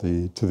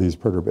difficulty to these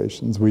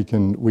perturbations. We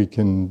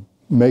can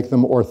make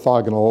them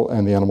orthogonal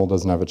and the animal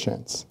doesn't have a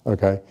chance,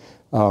 okay?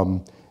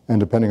 And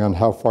depending on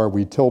how far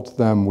we tilt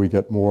them, we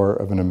get more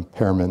of an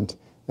impairment,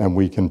 and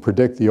we can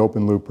predict the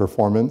open loop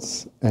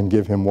performance and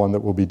give him one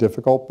that will be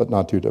difficult, but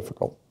not too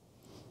difficult,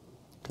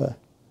 okay?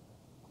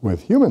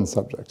 With human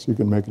subjects, you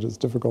can make it as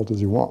difficult as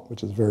you want,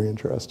 which is very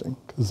interesting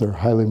because they're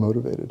highly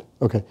motivated.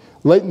 Okay,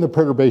 late in the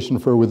perturbation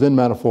for within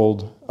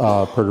manifold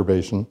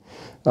perturbation,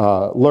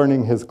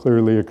 learning has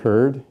clearly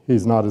occurred.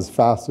 He's not as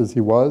fast as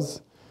he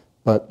was,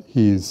 but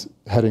he's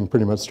heading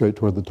pretty much straight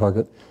toward the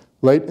target.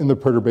 Late in the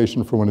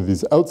perturbation for one of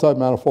these outside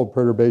manifold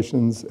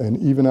perturbations, and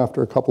even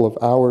after a couple of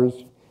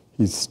hours,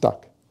 he's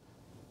stuck.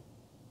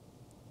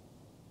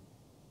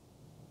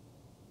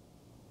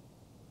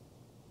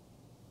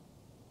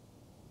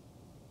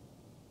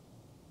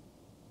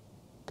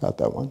 Got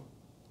that one?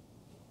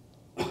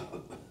 Does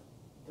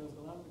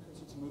allowing the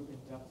cursor to move in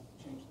depth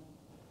change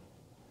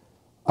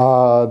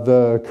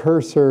The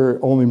cursor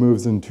only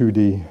moves in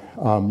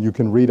 2D. You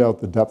can read out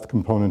the depth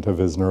component of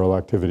his neural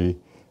activity.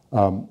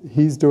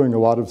 He's doing a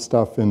lot of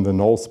stuff in the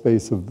null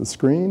space of the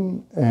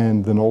screen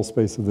and the null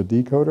space of the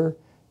decoder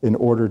in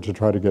order to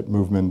try to get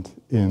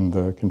movement in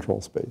the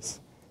control space.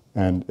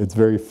 And it's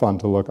very fun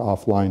to look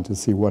offline to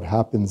see what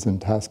happens in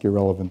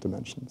task-irrelevant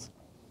dimensions.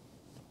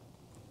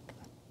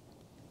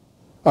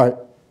 All right.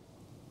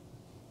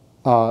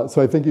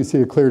 So I think you see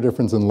a clear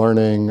difference in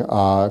learning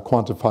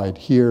quantified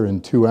here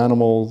in 2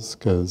 animals,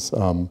 because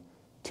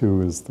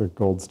 2 is the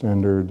gold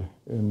standard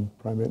in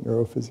primate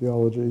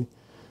neurophysiology.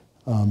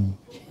 1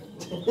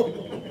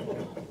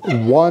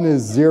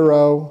 is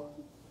 0,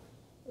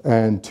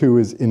 and 2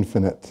 is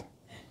infinite,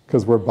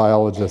 because we're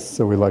biologists,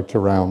 so we like to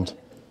round.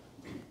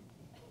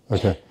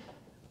 Okay.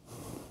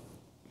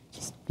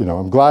 Just,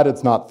 I'm glad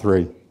it's not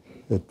 3.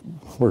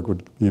 Work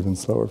would be even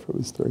slower if it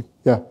was 3.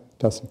 Yeah,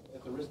 Dustin.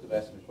 At the risk of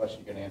asking a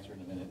question you're going to answer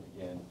in a minute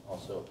again,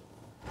 also,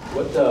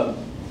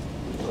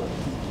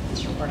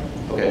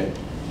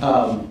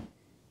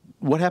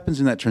 what happens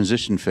in that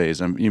transition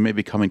phase? You may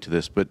be coming to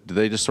this, but do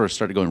they just sort of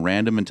start going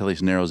random until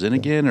he narrows in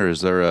again, or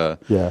is there a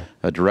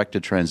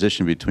directed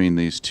transition between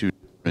these 2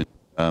 different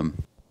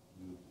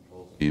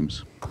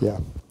schemes? Yeah.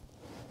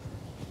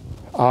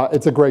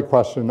 It's a great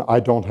question. I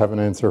don't have an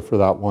answer for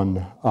that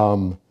one.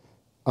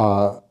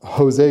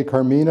 Jose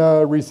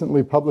Carmina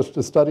recently published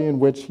a study in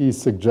which he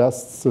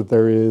suggests that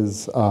there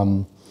is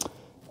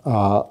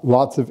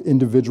lots of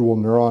individual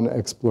neuron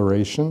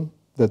exploration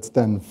that's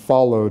then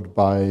followed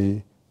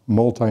by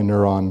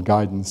multi-neuron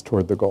guidance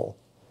toward the goal.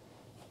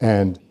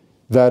 And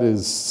that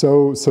is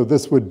so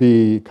this would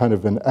be kind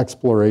of an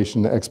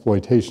exploration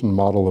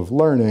model of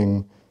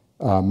learning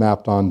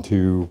mapped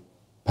onto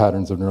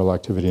patterns of neural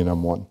activity in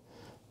M1.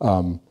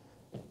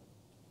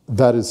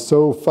 That is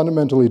so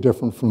fundamentally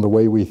different from the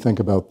way we think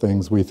about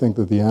things. We think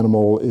that the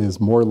animal is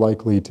more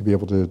likely to be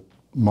able to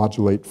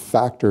modulate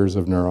factors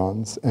of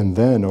neurons, and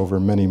then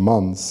over many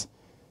months,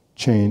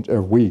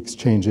 weeks,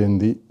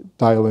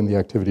 dial in the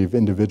activity of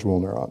individual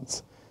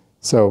neurons.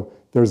 So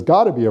there's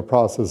got to be a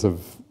process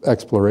of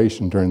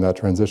exploration during that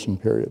transition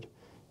period.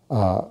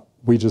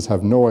 We just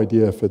have no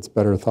idea if it's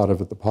better thought of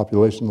at the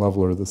population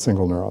level or the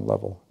single neuron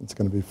level. It's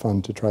going to be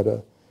fun to try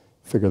to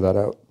figure that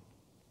out.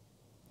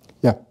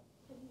 Yeah?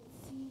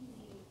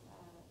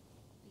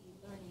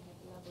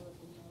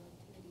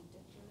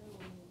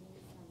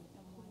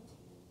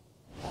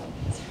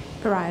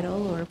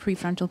 Parietal or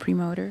prefrontal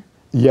premotor?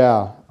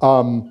 Yeah.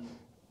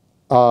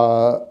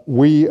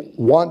 We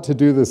want to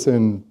do this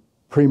in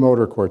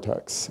premotor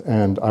cortex,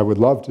 and I would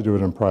love to do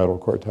it in parietal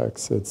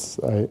cortex.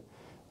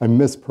 I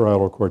miss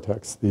parietal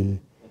cortex. The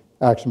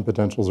action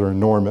potentials are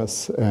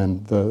enormous,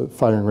 and the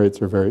firing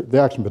rates are the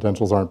action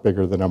potentials aren't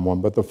bigger than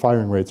M1, but the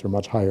firing rates are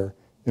much higher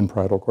in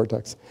parietal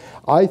cortex.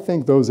 I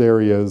think those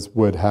areas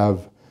would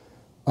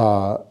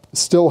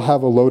still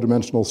have a low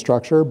dimensional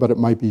structure, but it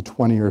might be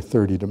 20 or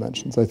 30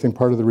 dimensions. I think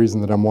part of the reason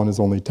that M1 is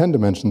only 10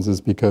 dimensions is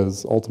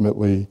because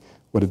ultimately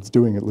what it's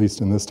doing, at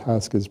least in this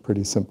task, is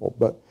pretty simple.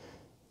 But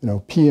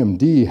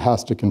PMD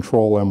has to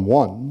control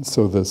M1,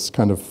 so this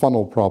kind of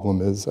funnel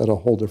problem is at a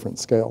whole different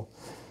scale.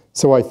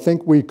 So I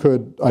think we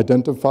could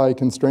identify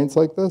constraints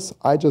like this.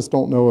 I just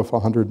don't know if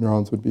 100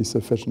 neurons would be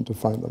sufficient to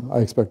find them. I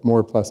expect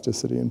more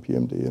plasticity in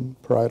PMD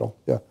and parietal.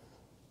 Yeah.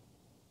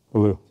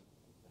 Blue.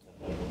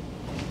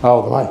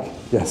 Oh, the mic.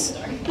 Yes.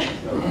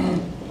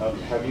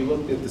 Have you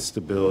looked at the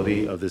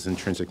stability of this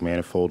intrinsic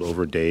manifold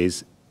over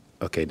days?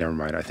 Okay, never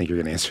mind. I think you're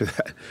going to answer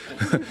that.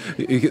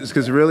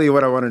 Because really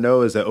what I want to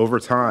know is that over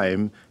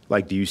time,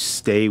 do you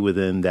stay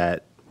within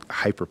that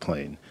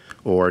hyperplane?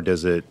 Or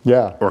does it,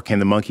 or can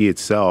the monkey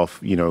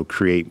itself,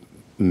 create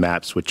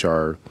maps which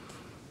are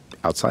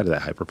outside of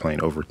that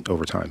hyperplane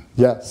over time?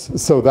 Yes.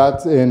 So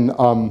that's in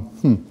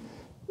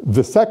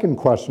the second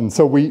question.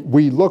 So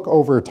we look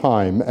over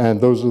time,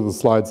 and those are the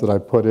slides that I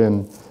put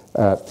in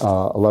at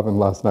 11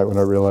 last night when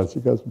I realized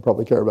you guys would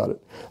probably care about it.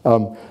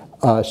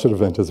 I should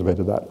have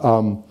anticipated that.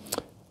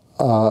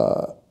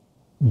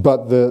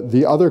 But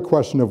the other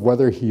question of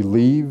whether he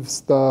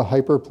leaves the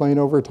hyperplane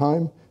over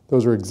time,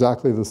 those are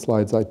exactly the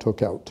slides I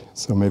took out.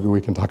 So maybe we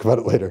can talk about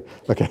it later.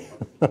 Okay.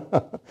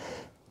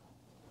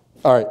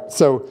 All right.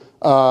 So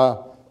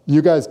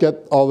you guys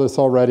get all this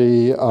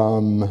already.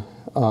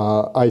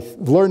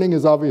 Learning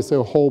is obviously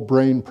a whole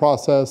brain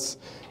process,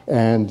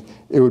 and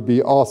it would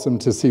be awesome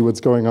to see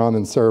what's going on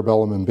in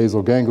cerebellum and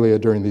basal ganglia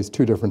during these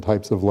 2 different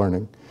types of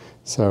learning.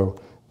 So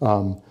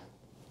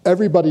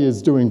everybody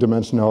is doing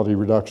dimensionality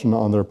reduction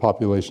on their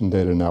population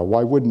data now.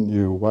 Why wouldn't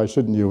you? Why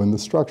shouldn't you? And the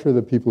structure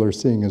that people are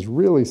seeing is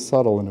really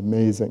subtle and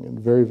amazing and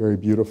very, very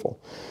beautiful.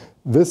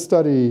 This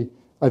study,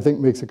 I think,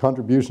 makes a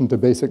contribution to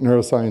basic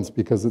neuroscience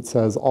because it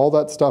says all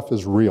that stuff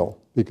is real.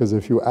 Because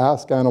if you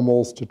ask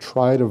animals to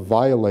try to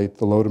violate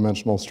the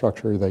low-dimensional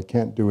structure, they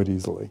can't do it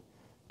easily.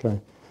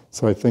 Okay?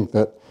 So I think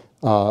that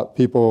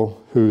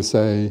people who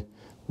say,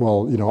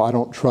 well, I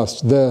don't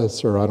trust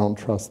this or I don't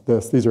trust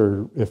this.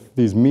 If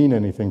these mean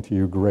anything to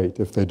you, great.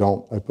 If they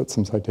don't, I put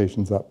some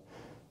citations up.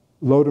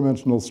 Low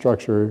dimensional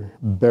structure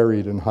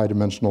buried in high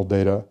dimensional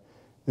data.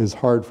 is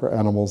hard for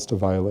animals to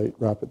violate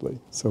rapidly.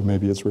 So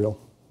maybe it's real.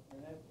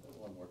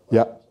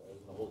 Yeah.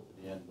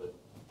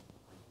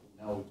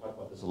 Now we talk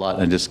about this a lot,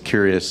 and I'm just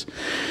curious.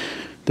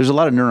 There's a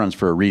lot of neurons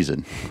for a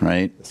reason,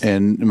 right?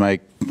 And my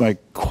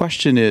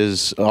question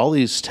is, all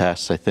these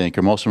tests, I think,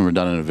 or most of them are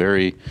done in a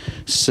very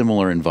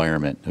similar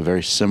environment, a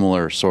very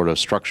similar sort of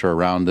structure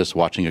around this,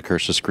 watching a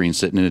cursor screen,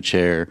 sitting in a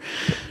chair,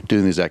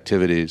 doing these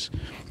activities.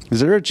 Is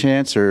there a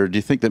chance, or do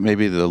you think that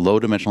maybe the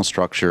low-dimensional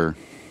structure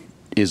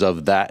is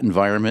of that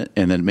environment,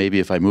 and then maybe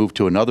if I move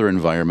to another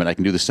environment, I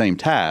can do the same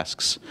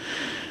tasks,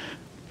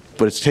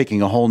 but it's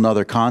taking a whole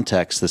nother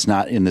context that's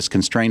not in this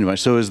constrained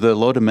environment? So is the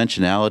low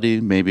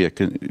dimensionality maybe a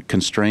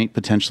constraint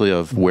potentially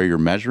of where you're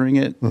measuring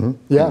it? Mm-hmm.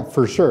 Yeah,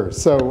 for sure.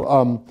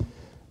 So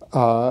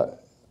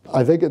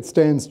I think it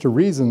stands to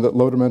reason that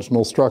low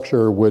dimensional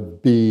structure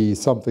would be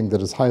something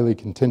that is highly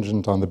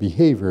contingent on the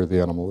behavior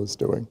the animal is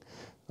doing.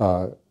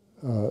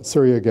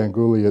 Surya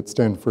Ganguly at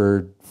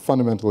Stanford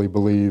fundamentally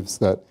believes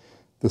that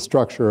the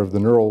structure of the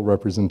neural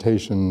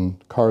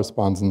representation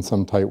corresponds in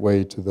some tight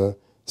way to the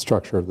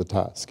structure of the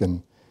task.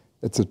 And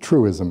it's a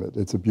truism.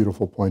 It's a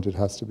beautiful point. It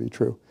has to be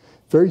true.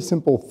 Very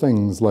simple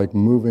things like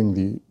moving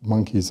the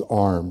monkey's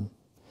arm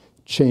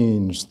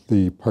change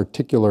the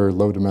particular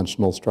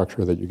low-dimensional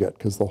structure that you get,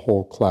 because the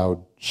whole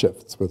cloud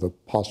shifts with a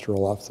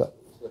postural offset.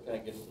 So that kind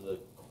of gets to the,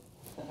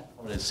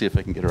 I'm going to see if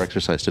I can get her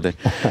exercise today.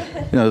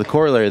 The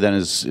corollary then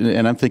is,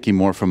 and I'm thinking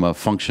more from a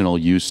functional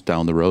use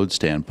down the road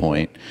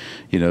standpoint,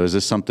 is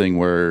this something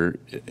where,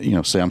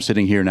 say I'm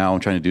sitting here now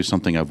and trying to do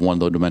something, I have one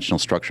low-dimensional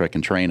structure I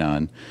can train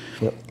on,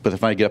 yep. But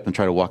if I get up and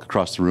try to walk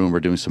across the room or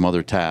doing some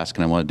other task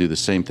and I want to do the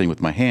same thing with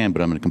my hand,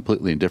 but I'm in a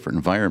completely different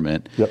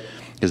environment, yep.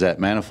 Is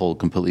that manifold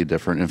completely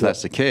different? And if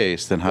that's the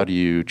case, then how do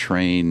you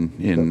train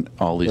in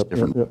all these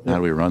different, how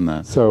do we run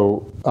that?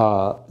 So,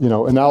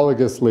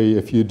 analogously,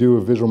 if you do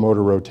a visual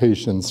motor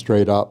rotation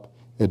straight up,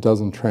 it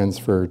doesn't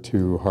transfer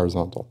to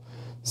horizontal.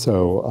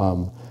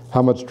 So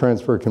how much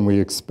transfer can we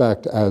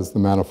expect as the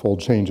manifold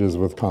changes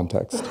with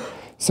context?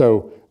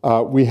 So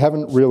we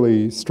haven't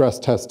really stress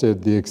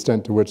tested the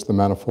extent to which the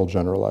manifold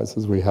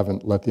generalizes. We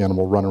haven't let the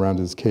animal run around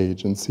his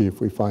cage and see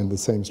if we find the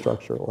same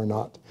structure or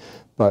not.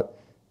 But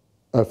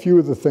a few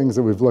of the things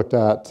that we've looked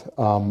at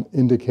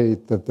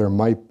indicate that there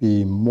might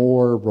be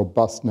more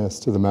robustness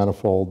to the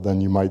manifold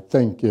than you might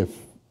think if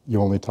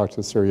you only talk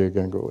to Surya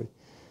Ganguly.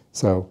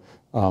 So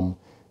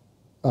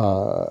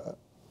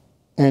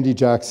Andy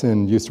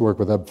Jackson used to work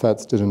with Eb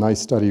Fetz, did a nice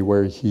study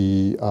where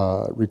he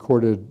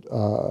recorded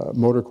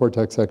motor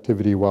cortex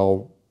activity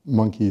while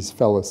monkeys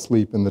fell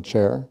asleep in the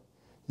chair.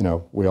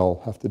 We all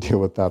have to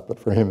deal with that, but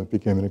for him it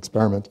became an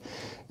experiment.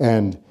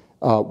 And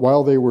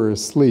while they were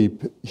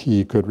asleep,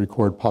 he could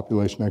record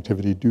population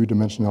activity, do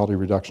dimensionality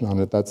reduction on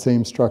it. That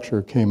same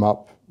structure came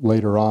up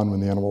later on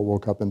when the animal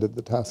woke up and did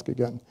the task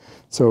again.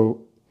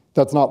 So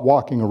that's not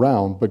walking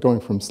around, but going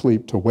from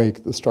sleep to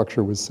wake, the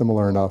structure was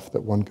similar enough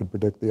that one could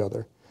predict the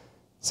other.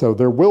 So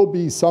there will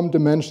be some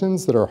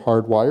dimensions that are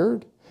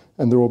hardwired,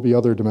 and there will be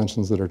other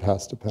dimensions that are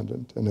task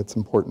dependent. And it's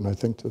important, I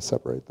think, to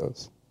separate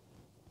those.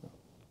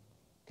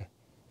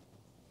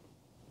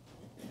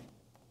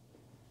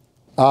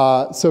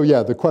 So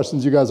yeah, the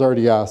questions you guys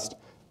already asked.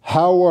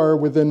 How are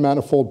within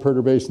manifold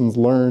perturbations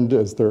learned?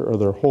 Are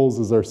there holes?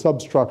 Is there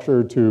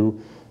substructure to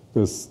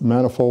this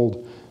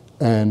manifold?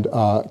 And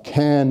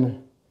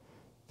can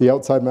the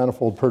outside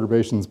manifold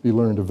perturbations be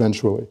learned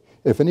eventually?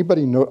 If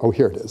anybody knows, oh,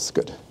 here it is,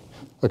 good.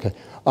 Okay,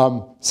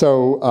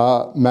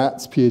 so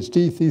Matt's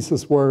PhD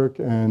thesis work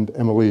and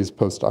Emily's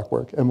postdoc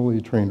work.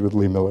 Emily trained with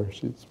Lee Miller,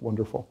 she's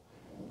wonderful.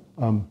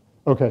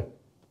 Okay.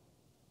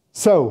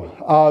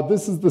 So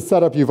this is the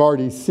setup you've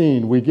already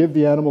seen. We give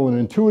the animal an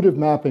intuitive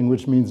mapping,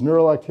 which means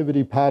neural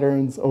activity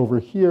patterns over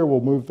here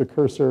will move the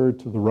cursor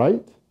to the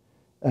right,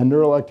 and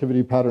neural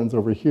activity patterns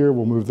over here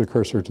will move the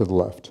cursor to the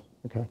left.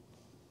 Okay.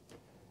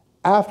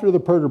 After the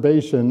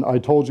perturbation, I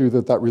told you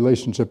that that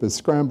relationship is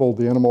scrambled.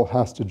 The animal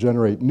has to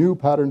generate new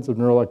patterns of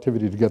neural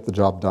activity to get the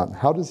job done.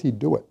 How does he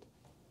do it?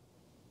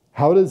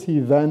 How does he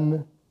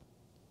then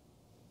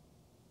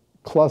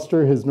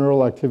cluster his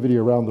neural activity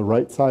around the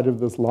right side of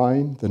this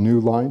line, the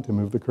new line, to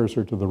move the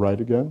cursor to the right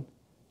again?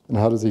 And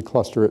how does he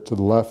cluster it to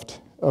the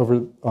left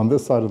over on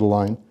this side of the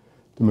line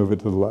to move it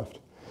to the left?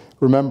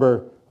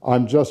 Remember,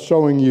 I'm just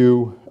showing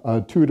you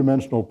a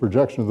two-dimensional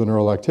projection of the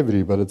neural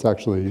activity, but it's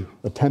actually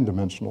a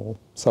 10-dimensional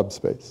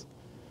subspace.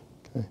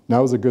 Okay.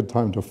 Now is a good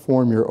time to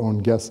form your own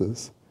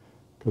guesses,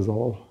 because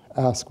I'll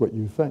ask what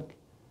you think.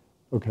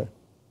 Okay.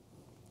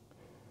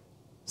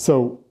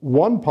 So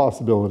one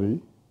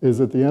possibility is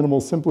that the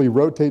animal simply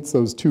rotates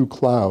those two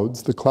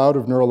clouds. The cloud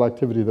of neural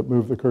activity that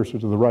moved the cursor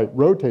to the right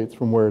rotates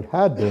from where it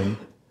had been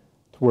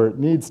to where it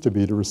needs to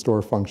be to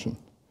restore function.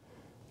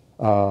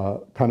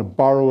 Kind of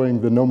borrowing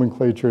the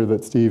nomenclature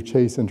that Steve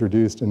Chase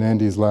introduced in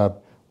Andy's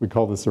lab, we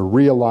call this a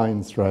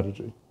realign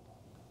strategy.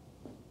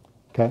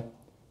 Okay?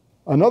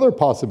 Another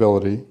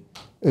possibility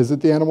is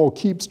that the animal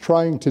keeps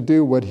trying to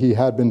do what he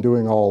had been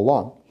doing all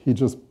along. He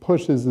just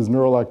pushes his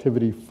neural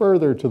activity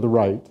further to the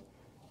right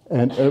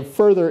and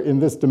further in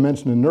this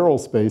dimension in neural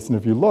space. And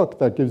if you look,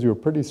 that gives you a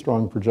pretty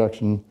strong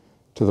projection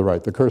to the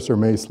right. The cursor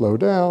may slow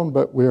down,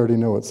 but we already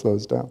know it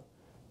slows down.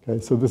 Okay,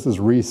 so this is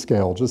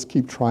rescale. Just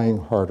keep trying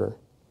harder.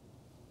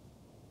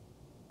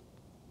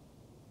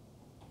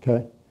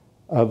 Okay.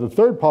 The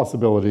third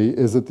possibility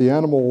is that the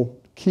animal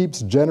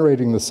keeps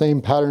generating the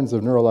same patterns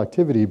of neural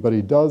activity, but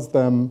he does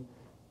them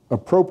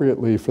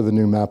appropriately for the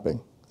new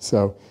mapping.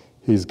 So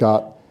he's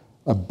got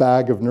a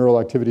bag of neural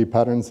activity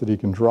patterns that he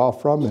can draw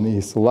from, and he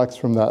selects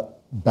from that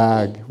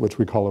bag, which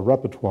we call a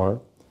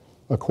repertoire,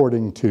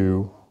 according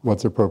to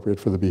what's appropriate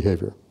for the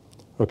behavior.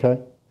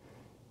 Okay?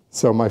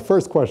 So my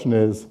first question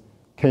is,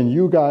 can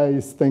you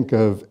guys think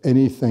of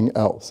anything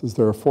else? Is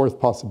there a fourth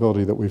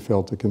possibility that we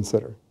failed to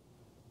consider?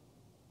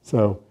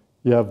 So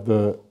you have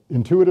the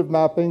intuitive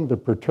mapping, the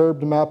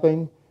perturbed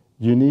mapping.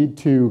 You need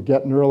to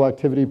get neural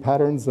activity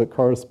patterns that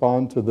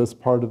correspond to this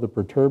part of the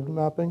perturbed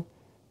mapping.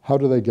 How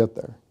do they get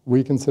there?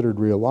 We considered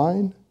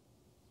realign,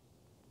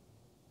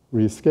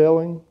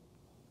 rescaling,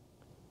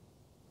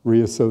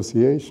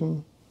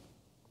 reassociation,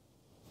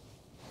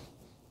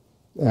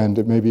 and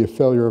it may be a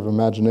failure of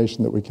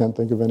imagination that we can't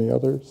think of any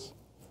others.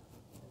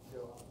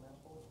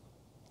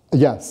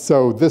 Yes,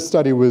 so this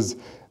study was,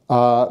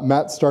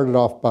 Matt started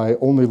off by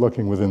only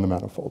looking within the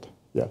manifold,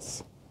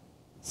 yes.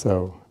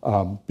 So,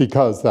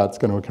 because that's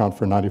going to account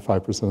for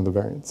 95% of the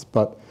variance.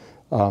 But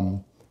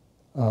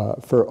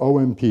for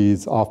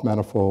OMPs, off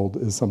manifold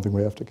is something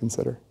we have to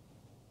consider.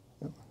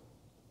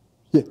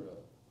 Yeah.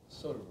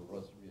 Sort of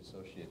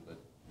reassociate, but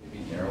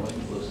maybe narrowing.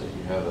 It looks like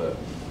you have a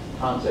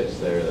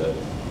context there that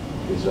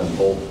is on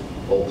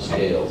both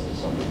scales to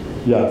some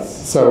degree.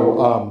 Yes.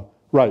 So,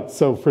 right.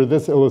 So for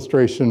this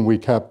illustration, we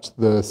kept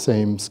the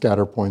same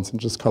scatter points and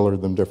just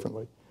colored them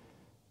differently.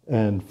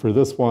 And for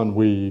this one,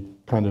 we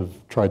kind of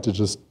tried to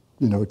just,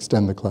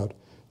 extend the cloud.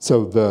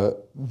 So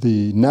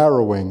the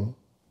narrowing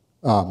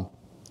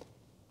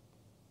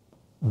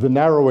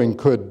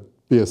could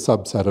be a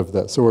subset of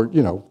this, or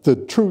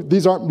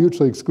these aren't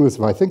mutually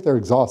exclusive. I think they're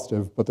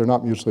exhaustive, but they're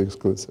not mutually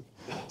exclusive.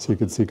 So you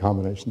could see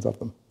combinations of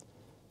them.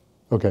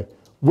 Okay,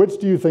 which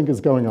do you think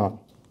is going on?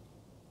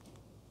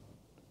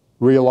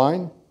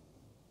 Realign.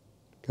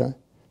 Okay,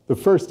 the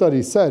first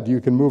study said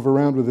you can move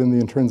around within the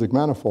intrinsic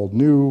manifold.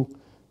 New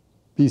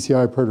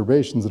BCI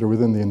perturbations that are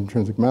within the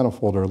intrinsic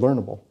manifold are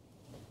learnable.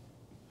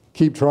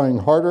 Keep trying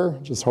harder,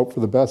 just hope for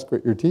the best,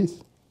 grit your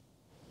teeth,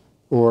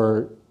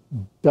 or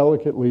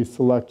delicately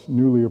select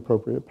newly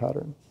appropriate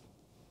patterns.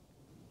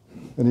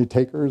 Any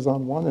takers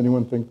on one?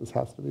 Anyone think this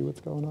has to be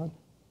what's going on?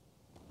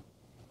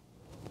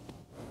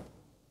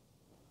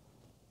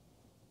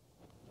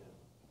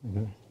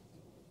 Okay.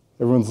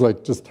 Everyone's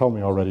like, just tell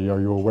me already.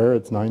 Are you aware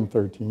it's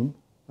 9:13?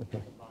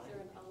 Okay.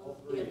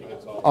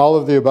 All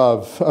of the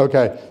above.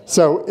 Okay.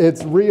 So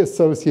it's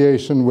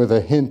reassociation with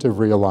a hint of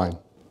realign.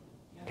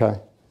 Okay.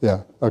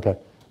 Yeah. Okay.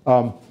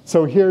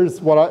 So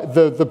here's what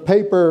the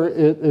paper,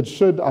 it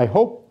should, I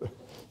hope,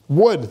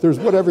 there's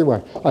wood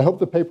everywhere. I hope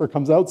the paper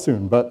comes out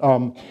soon. But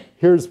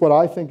here's what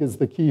I think is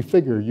the key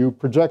figure. You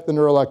project the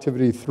neural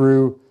activity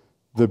through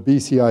the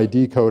BCI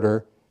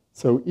decoder.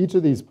 So each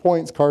of these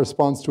points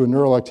corresponds to a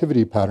neural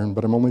activity pattern,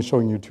 but I'm only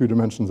showing you 2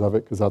 dimensions of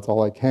it because that's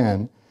all I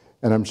can.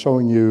 And I'm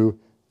showing you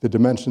the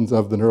dimensions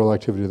of the neural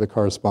activity that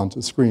correspond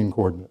to screen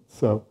coordinates.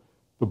 So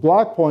the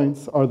black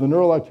points are the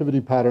neural activity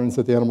patterns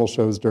that the animal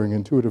shows during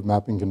intuitive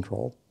mapping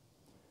control.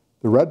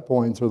 The red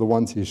points are the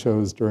ones he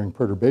shows during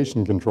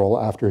perturbation control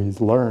after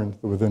he's learned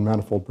that within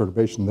manifold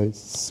perturbation they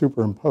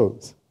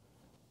superimpose.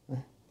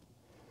 Okay.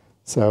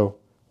 So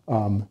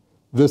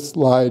this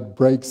slide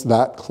breaks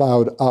that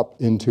cloud up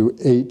into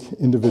 8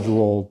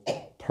 individual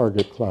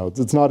target clouds.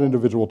 It's not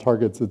individual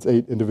targets, it's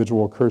 8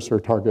 individual cursor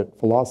target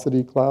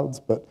velocity clouds,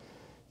 but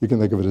you can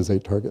think of it as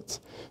 8 targets.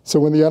 So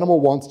when the animal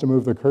wants to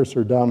move the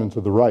cursor down and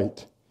to the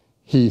right,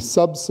 he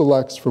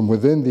sub-selects from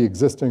within the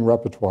existing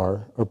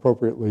repertoire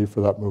appropriately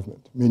for that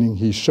movement, meaning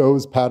he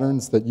shows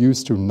patterns that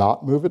used to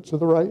not move it to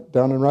the right,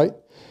 down and right,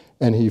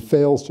 and he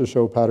fails to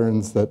show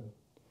patterns that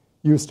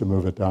used to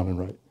move it down and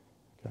right.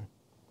 Okay.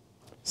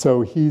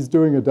 So he's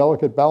doing a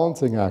delicate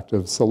balancing act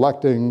of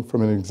selecting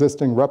from an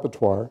existing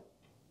repertoire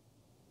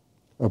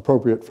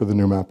appropriate for the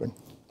new mapping.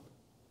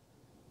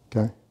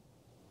 Okay.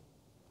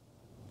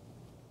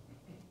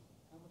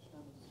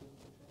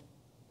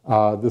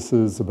 This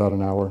is about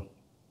an hour,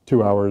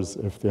 2 hours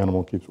if the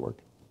animal keeps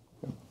working.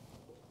 Yeah.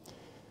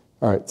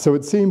 All right, so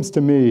it seems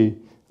to me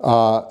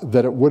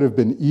that it would have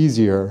been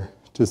easier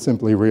to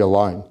simply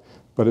realign,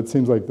 but it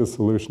seems like this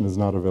solution is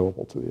not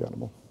available to the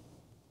animal,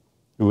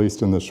 at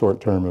least in the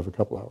short term of a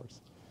couple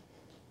hours.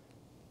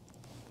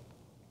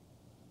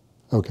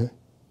 Okay.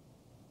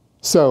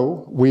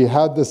 So we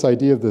had this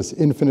idea of this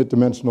infinite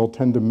dimensional,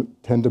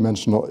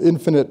 10-dimensional,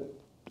 infinite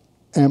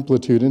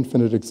amplitude,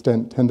 infinite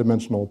extent,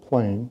 10-dimensional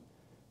plane.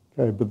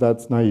 Okay, but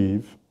that's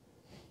naive.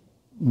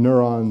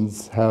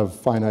 Neurons have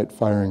finite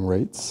firing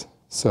rates,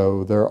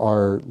 so there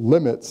are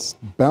limits,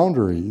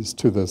 boundaries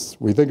to this.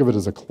 We think of it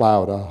as a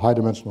cloud, a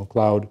high-dimensional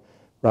cloud,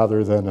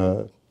 rather than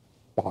a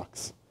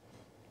box.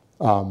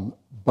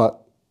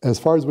 But as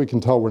far as we can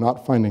tell, we're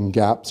not finding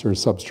gaps or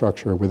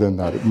substructure within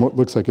that. It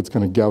looks like it's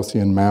kind of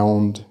Gaussian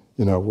mound,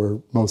 where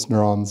most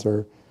neurons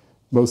are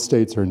Most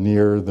states are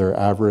near their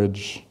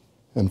average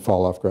and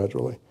fall off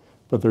gradually.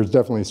 But there's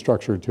definitely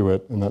structure to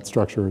it, and that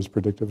structure is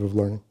predictive of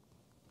learning.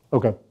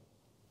 Okay.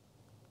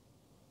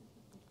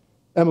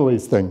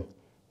 Emily's thing.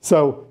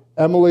 So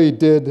Emily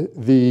did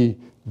the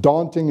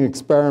daunting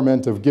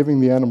experiment of giving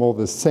the animal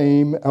the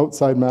same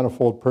outside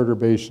manifold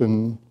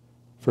perturbation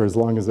for as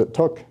long as it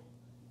took,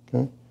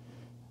 okay,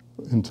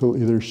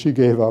 until either she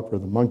gave up or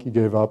the monkey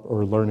gave up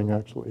or learning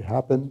actually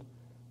happened.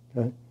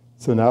 Okay?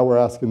 So now we're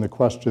asking the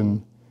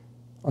question,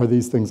 are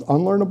these things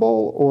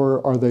unlearnable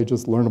or are they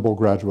just learnable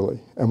gradually?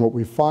 And what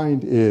we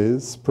find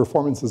is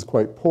performance is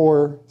quite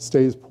poor,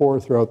 stays poor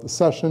throughout the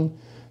session.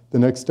 The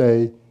next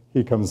day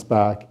he comes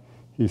back,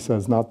 he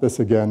says, not this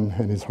again,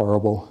 and he's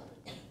horrible.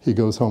 He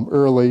goes home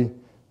early,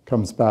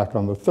 comes back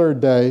on the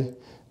third day,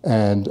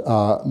 and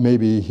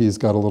maybe he's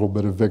got a little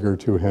bit of vigor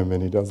to him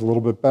and he does a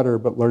little bit better,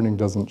 but learning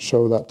doesn't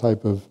show that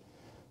type of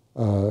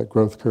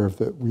growth curve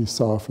that we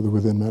saw for the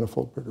within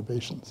manifold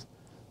perturbations.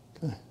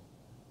 Okay.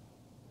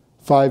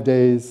 5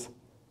 days,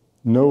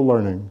 no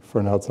learning for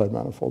an outside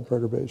manifold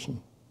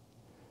perturbation.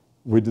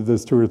 We did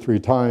this 2 or 3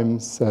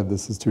 times, said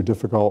this is too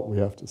difficult, we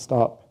have to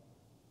stop.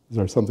 Is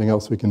there something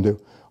else we can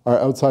do? Are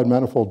outside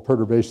manifold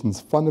perturbations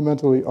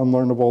fundamentally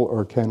unlearnable,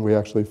 or can we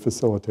actually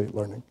facilitate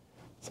learning?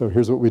 So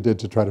here's what we did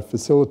to try to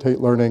facilitate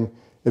learning.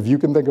 If you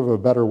can think of a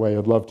better way,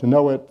 I'd love to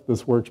know it.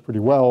 This works pretty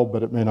well,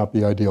 but it may not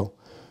be ideal.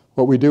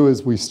 What we do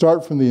is we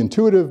start from the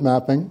intuitive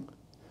mapping.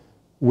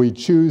 We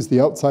choose the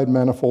outside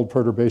manifold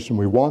perturbation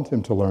we want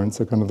him to learn,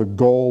 so kind of the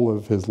goal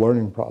of his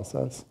learning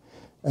process.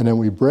 And then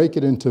we break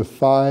it into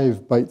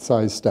 5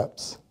 bite-sized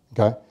steps,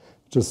 okay?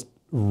 Just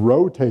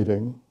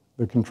rotating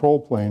the control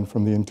plane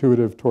from the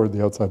intuitive toward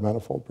the outside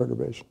manifold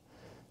perturbation,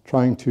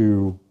 trying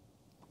to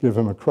give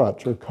him a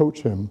crutch or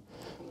coach him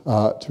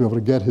to be able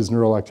to get his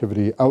neural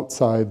activity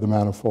outside the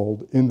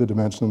manifold in the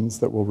dimensions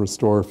that will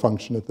restore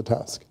function at the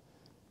task.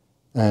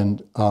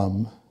 And,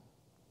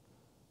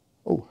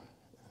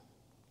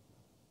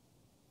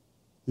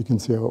 you can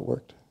see how it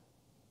worked.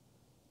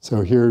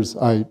 So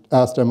I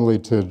asked Emily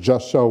to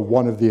just show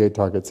one of the 8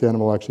 targets. The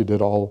animal actually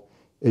did all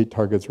 8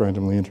 targets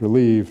randomly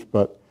interleaved,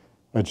 but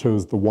I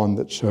chose the one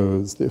that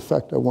shows the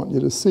effect I want you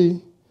to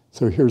see.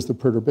 So here's the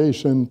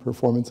perturbation.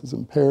 Performance is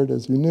impaired,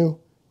 as you knew.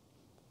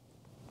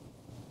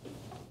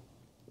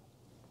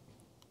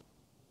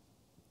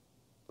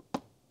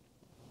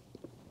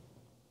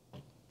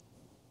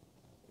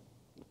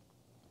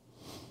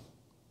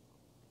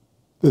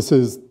 This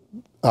is,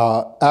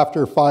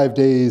 after 5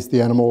 days,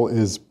 the animal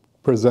is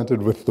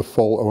presented with the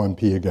full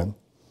OMP again.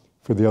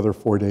 For the other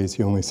 4 days,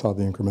 he only saw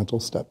the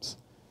incremental steps.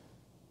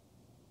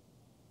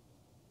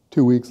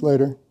 2 weeks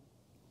later,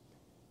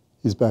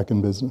 he's back in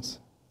business.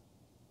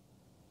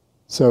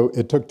 So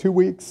it took 2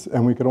 weeks,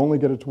 and we could only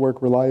get it to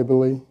work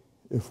reliably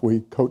if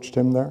we coached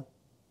him there,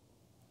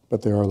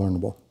 but they are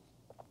learnable.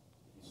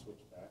 Did you switch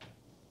back?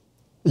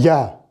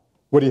 Yeah.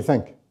 What do you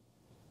think?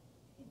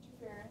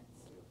 Interference?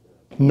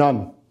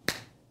 None.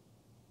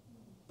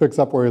 Picks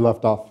up where he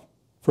left off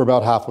for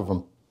about half of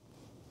them.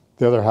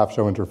 The other half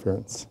show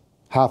interference.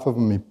 Half of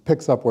them, he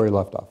picks up where he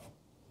left off.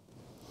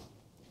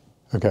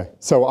 Okay,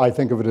 so I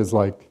think of it as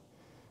like,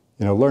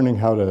 learning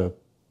how to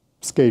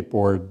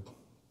skateboard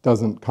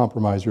doesn't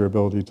compromise your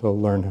ability to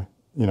learn,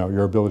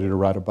 your ability to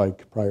ride a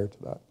bike prior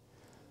to that.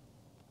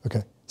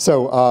 Okay,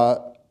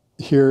 so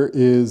here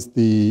is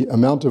the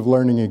amount of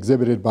learning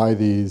exhibited by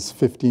these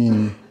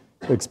 15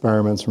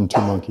 experiments from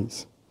 2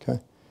 monkeys, okay?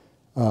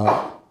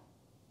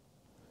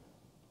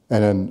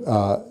 And then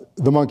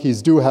the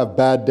monkeys do have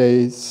bad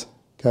days,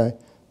 okay?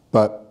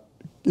 But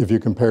if you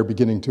compare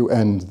beginning to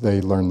end,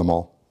 they learn them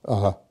all.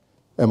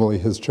 Emily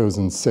has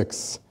chosen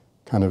 6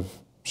 kind of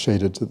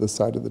shaded to the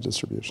side of the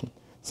distribution.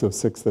 So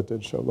 6 that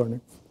did show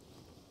learning.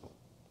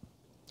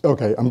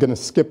 Okay, I'm going to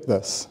skip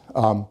this.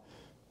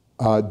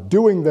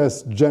 Doing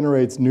this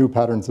generates new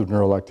patterns of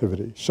neural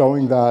activity.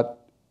 Showing that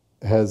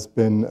has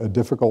been a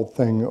difficult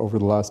thing over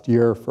the last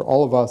year for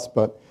all of us,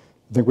 but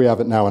I think we have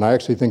it now. And I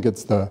actually think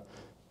it's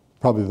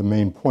probably the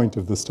main point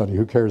of the study.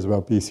 Who cares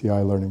about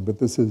BCI learning? But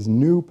this is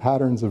new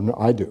patterns of,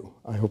 I do.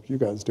 I hope you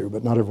guys do,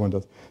 but not everyone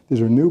does.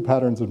 These are new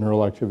patterns of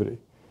neural activity.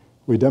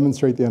 We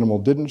demonstrate the animal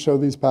didn't show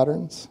these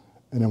patterns,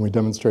 and then we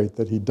demonstrate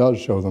that he does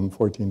show them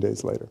 14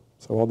 days later.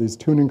 So all these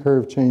tuning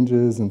curve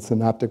changes and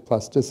synaptic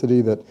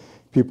plasticity that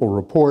people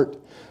report,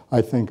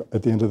 I think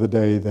at the end of the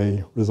day,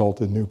 they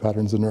result in new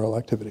patterns of neural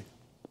activity.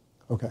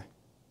 Okay.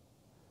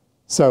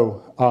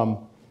 So,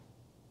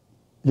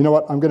 you know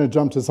what? I'm going to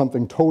jump to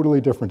something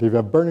totally different. If you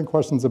have burning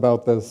questions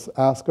about this,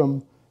 ask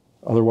them.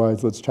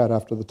 Otherwise, let's chat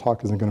after the talk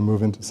because I'm going to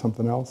move into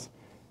something else.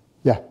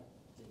 Yeah? Did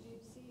you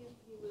see if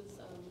he was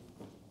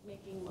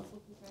making muscle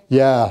contractions?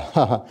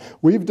 Yeah.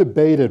 We've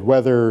debated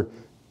whether,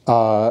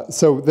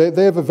 so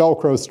they have a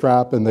Velcro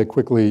strap and they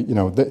quickly,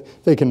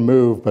 they can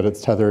move, but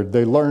it's tethered.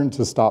 They learn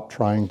to stop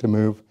trying to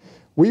move.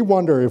 We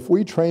wonder if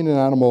we train an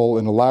animal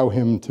and allow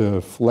him to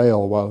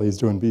flail while he's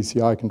doing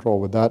BCI control,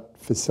 would that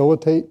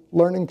facilitate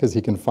learning because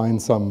he can find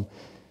some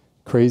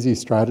crazy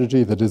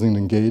strategy that isn't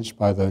engaged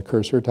by the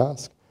cursor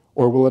task?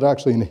 Or will it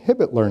actually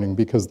inhibit learning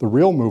because the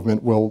real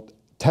movement will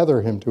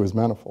tether him to his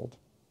manifold.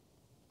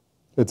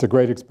 It's a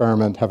great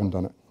experiment, haven't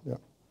done it. Yeah.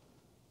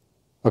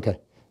 Okay.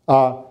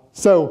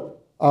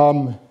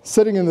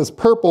 Sitting in this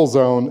purple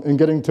zone and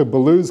getting to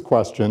Baloo's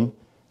question,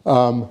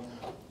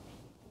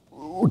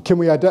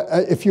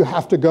 if you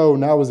have to go,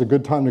 now is a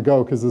good time to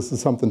go because this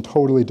is something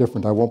totally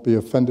different. I won't be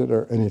offended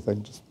or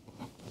anything.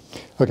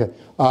 Okay.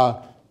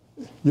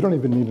 You don't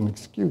even need an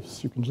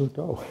excuse. You can just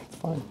go. It's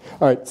fine.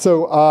 All right.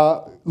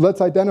 So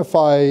let's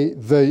identify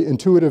the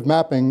intuitive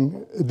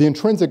mapping, the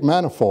intrinsic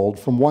manifold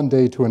from one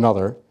day to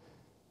another.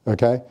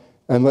 Okay.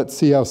 And let's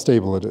see how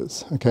stable it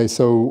is. Okay.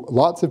 So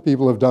lots of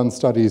people have done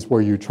studies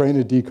where you train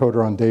a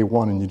decoder on day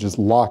one and you just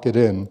lock it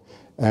in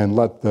and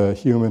let the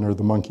human or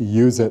the monkey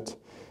use it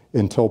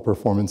until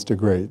performance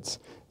degrades.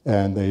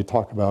 And they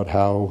talk about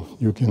how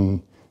you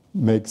can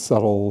make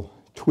subtle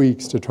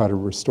tweaks to try to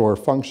restore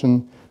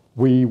function.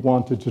 We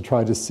wanted to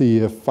try to see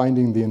if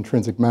finding the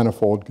intrinsic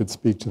manifold could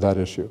speak to that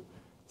issue.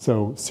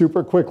 So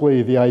super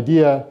quickly, the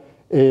idea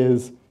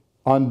is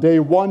on day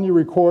one, you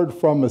record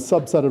from a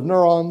subset of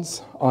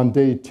neurons. On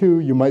day two,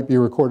 you might be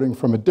recording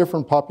from a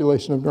different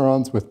population of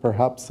neurons with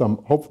perhaps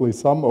hopefully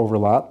some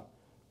overlap,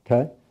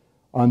 okay?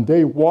 On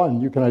day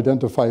one, you can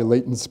identify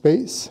latent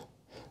space.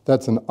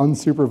 That's an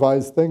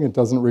unsupervised thing. It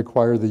doesn't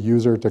require the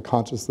user to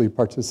consciously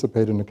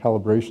participate in a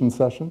calibration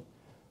session.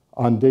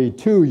 On day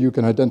two, you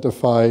can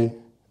identify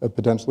a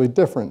potentially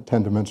different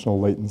 10-dimensional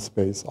latent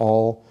space,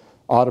 all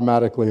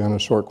automatically on a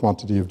short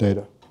quantity of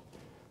data.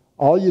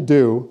 All you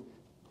do,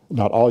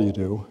 not all you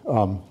do,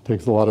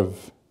 takes a lot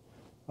of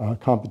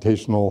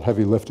computational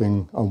heavy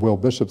lifting on Will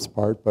Bishop's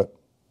part, but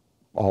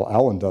all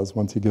Alan does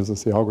once he gives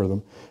us the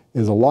algorithm,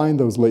 is align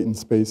those latent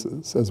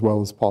spaces as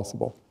well as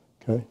possible,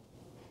 okay?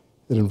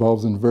 It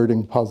involves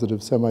inverting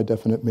positive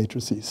semi-definite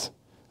matrices.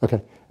 Okay,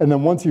 and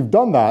then once you've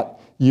done that,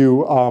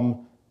 you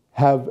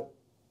have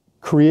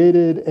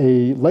created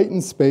a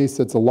latent space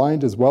that's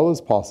aligned as well as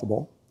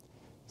possible.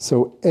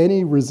 So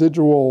any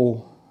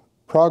residual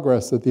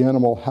progress that the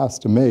animal has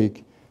to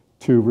make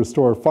to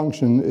restore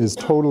function is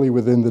totally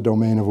within the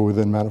domain of a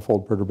within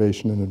manifold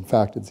perturbation, and in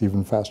fact, it's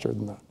even faster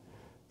than that.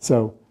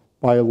 So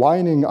by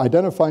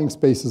identifying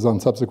spaces on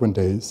subsequent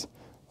days,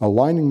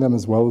 aligning them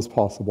as well as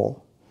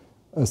possible,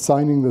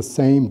 assigning the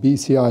same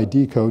BCI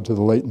decode to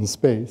the latent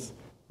space,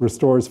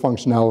 restores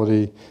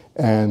functionality,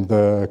 and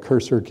the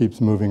cursor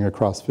keeps moving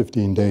across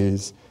 15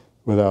 days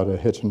without a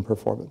hitch in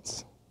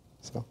performance.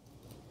 So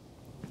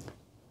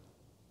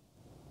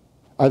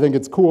I think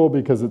it's cool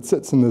because it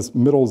sits in this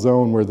middle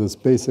zone where this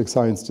basic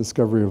science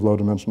discovery of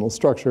low-dimensional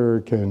structure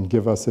can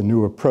give us a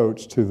new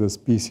approach to this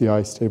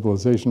BCI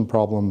stabilization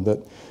problem that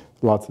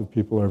lots of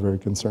people are very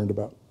concerned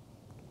about.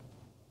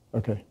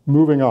 Okay,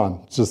 moving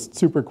on. Just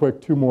super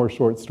quick, two more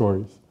short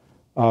stories.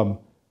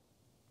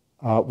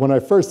 When I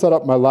first set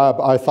up my lab,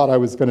 I thought I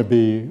was going to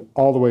be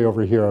all the way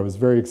over here. I was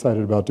very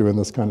excited about doing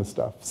this kind of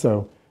stuff.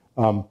 So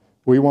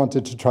we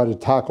wanted to try to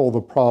tackle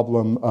the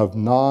problem of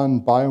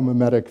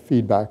non-biomimetic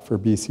feedback for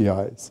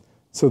BCIs.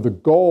 So the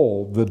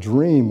goal, the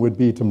dream, would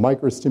be to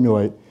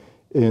microstimulate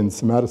in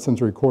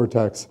somatosensory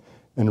cortex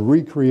and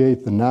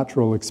recreate the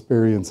natural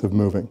experience of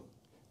moving.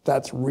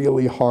 That's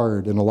really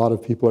hard, and a lot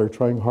of people are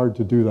trying hard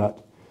to do that.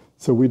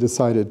 So we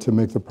decided to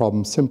make the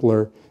problem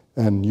simpler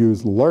and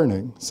use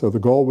learning. So the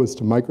goal was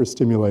to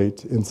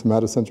microstimulate in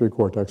somatosensory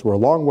cortex. We're a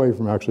long way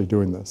from actually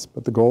doing this,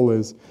 but the goal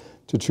is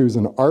to choose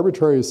an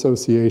arbitrary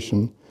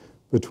association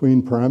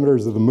between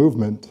parameters of the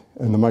movement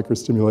and the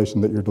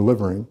microstimulation that you're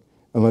delivering,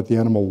 and let the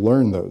animal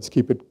learn those.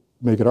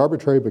 Make it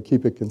arbitrary, but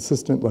keep it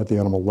consistent, let the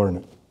animal learn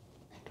it,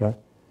 okay?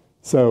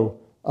 So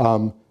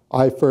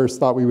I first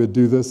thought we would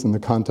do this in the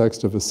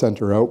context of a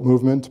center-out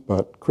movement,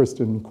 but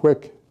Kristen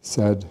Quick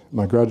said,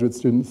 my graduate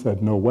student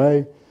said, no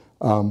way.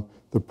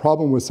 The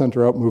problem with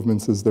center-out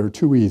movements is they're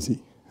too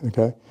easy,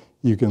 okay?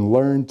 You can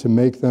learn to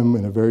make them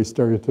in a very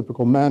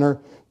stereotypical manner.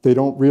 They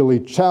don't really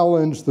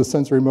challenge the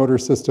sensory motor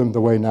system the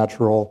way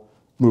natural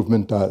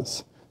movement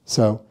does.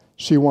 So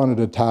she wanted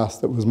a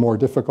task that was more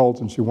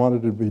difficult, and she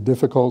wanted it to be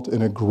difficult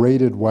in a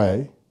graded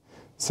way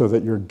so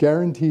that you're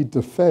guaranteed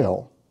to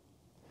fail,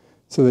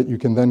 so that you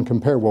can then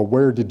compare, well,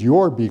 where did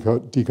your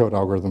decode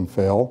algorithm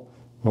fail?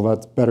 Well,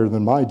 that's better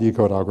than my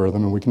decode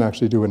algorithm, and we can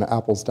actually do an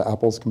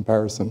apples-to-apples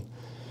comparison.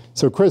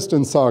 So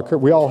Kristen saw a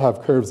curve. We all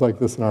have curves like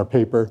this in our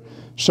paper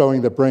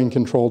showing that brain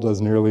control does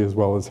nearly as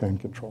well as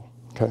hand control,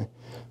 okay?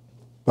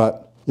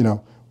 But, you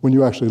know, when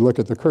you actually look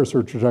at the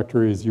cursor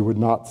trajectories, you would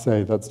not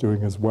say that's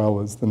doing as well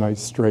as the nice,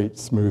 straight,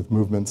 smooth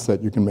movements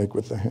that you can make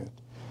with the hand.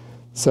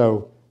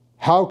 So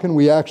how can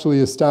we actually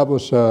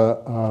establish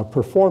a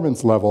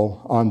performance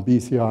level on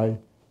BCI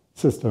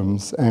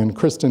systems? And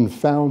Kristen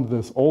found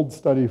this old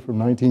study from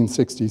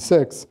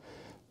 1966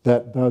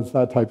 that does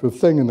that type of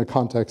thing in the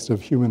context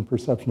of human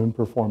perception and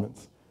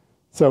performance.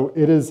 So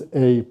it is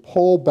a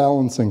pole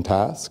balancing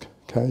task.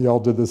 Okay, y'all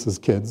did this as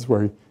kids,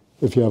 where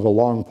if you have a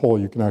long pole,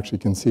 you can actually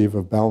conceive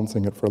of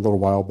balancing it for a little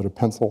while, but a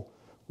pencil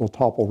will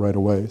topple right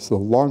away. So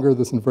the longer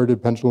this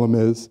inverted pendulum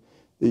is,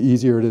 the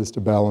easier it is to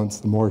balance,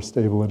 the more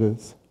stable it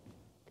is.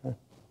 Okay.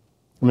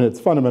 I mean, it's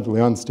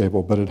fundamentally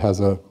unstable, but it has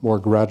a more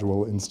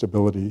gradual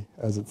instability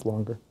as it's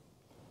longer.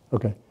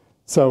 Okay,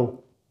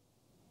 so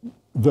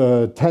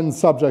the 10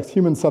 subjects,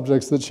 human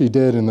subjects that she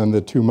did, and then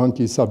the 2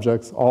 monkey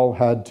subjects all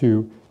had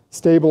to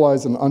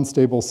stabilize an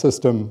unstable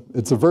system.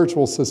 It's a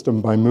virtual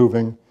system by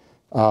moving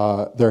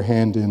their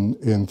hand in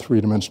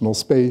 3-dimensional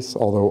space,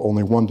 although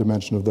only 1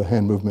 dimension of the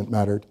hand movement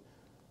mattered.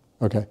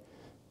 Okay,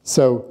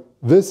 so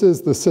this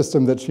is the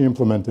system that she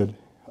implemented.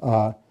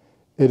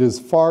 It is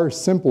far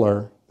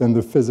simpler than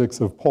the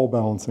physics of pole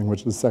balancing,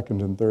 which is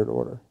 2nd and 3rd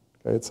order.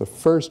 Okay, it's a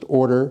 1st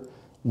order,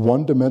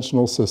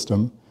 1-dimensional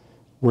system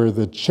where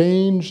the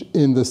change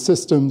in the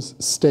system's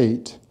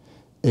state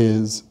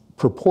is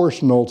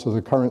proportional to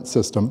the current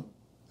system,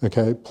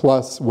 okay,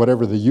 plus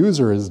whatever the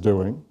user is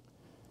doing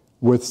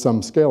with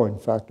some scaling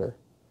factor.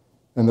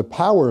 And the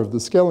power of the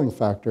scaling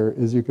factor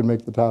is you can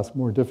make the task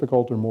more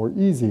difficult or more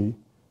easy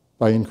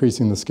by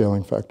increasing the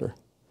scaling factor.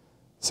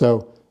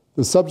 So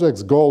the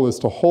subject's goal is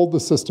to hold the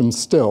system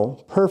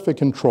still. Perfect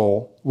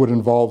control would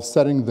involve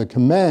setting the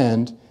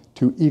command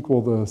to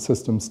equal the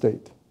system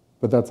state.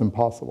 But that's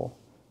impossible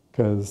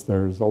because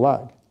there's a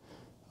lag.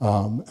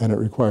 And it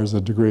requires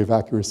a degree of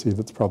accuracy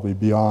that's probably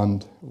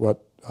beyond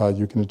what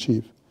you can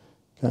achieve.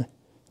 Okay?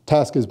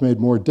 Task is made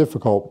more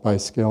difficult by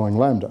scaling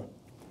lambda.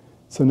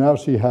 So now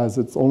she has,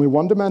 it's only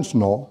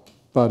 1-dimensional,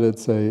 but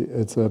it's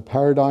a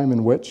paradigm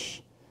in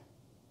which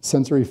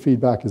sensory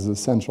feedback is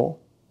essential,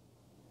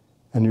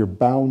 and you're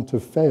bound to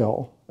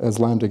fail as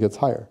lambda gets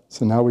higher.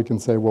 So now we can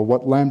say, well,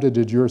 what lambda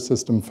did your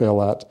system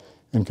fail at,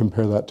 and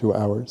compare that to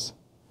ours.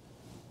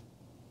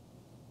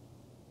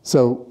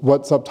 So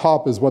what's up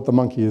top is what the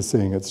monkey is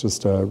seeing. It's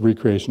just a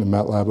recreation in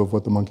MATLAB of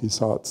what the monkey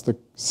saw. It's the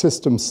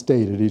system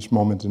state at each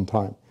moment in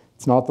time.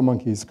 It's not the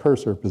monkey's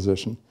cursor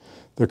position.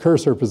 The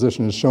cursor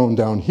position is shown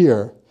down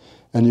here,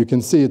 and you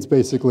can see it's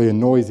basically a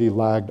noisy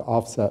lagged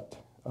offset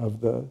of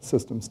the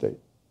system state.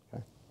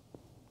 Okay.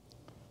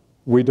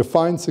 We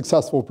define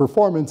successful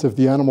performance if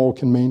the animal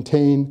can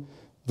maintain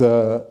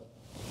the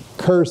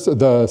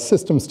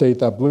system state,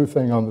 that blue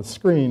thing on the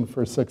screen,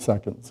 for 6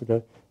 seconds,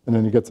 okay? And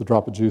then he gets a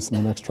drop of juice and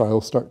the next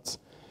trial starts.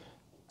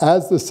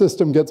 As the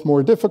system gets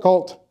more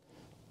difficult,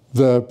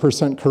 the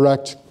percent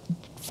correct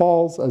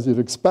falls, as you'd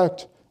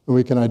expect, and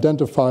we can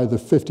identify the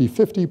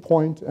 50-50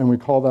 point, and we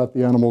call that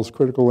the animal's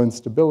critical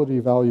instability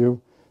value,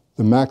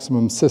 the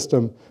maximum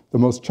system, the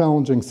most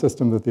challenging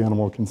system that the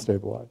animal can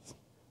stabilize.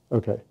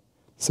 Okay,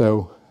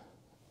 so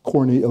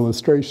corny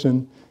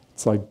illustration.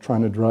 It's like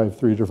trying to drive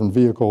 3 different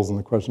vehicles, and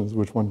the question is,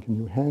 which one can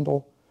you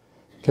handle?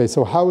 Okay,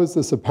 so how is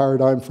this a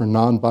paradigm for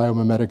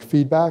non-biomimetic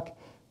feedback?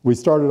 We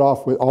started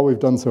off with, all we've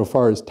done so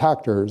far is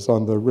tactors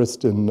on the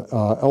wrist and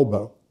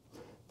elbow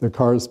that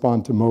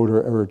correspond to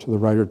motor error to the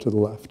right or to the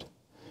left.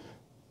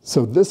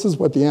 So this is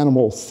what the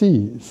animal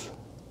sees,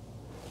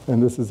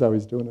 and this is how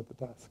he's doing at the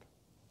task.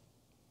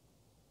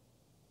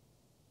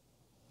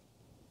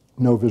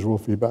 No visual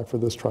feedback for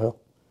this trial.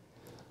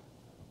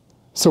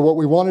 So what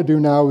we want to do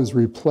now is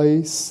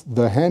replace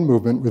the hand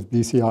movement with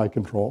BCI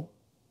control,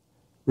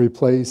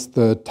 replace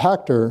the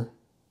tactor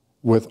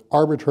with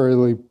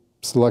arbitrarily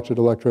selected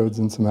electrodes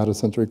in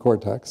somatosensory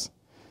cortex,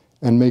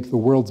 and make the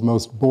world's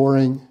most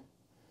boring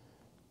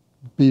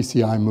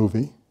BCI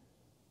movie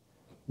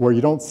where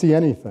you don't see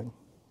anything,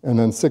 and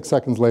then 6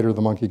 seconds later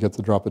the monkey gets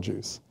a drop of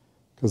juice,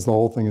 because the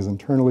whole thing is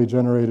internally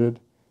generated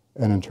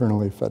and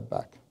internally fed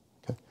back.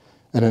 Okay?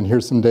 And then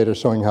here's some data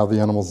showing how the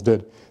animals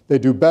did. They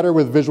do better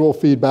with visual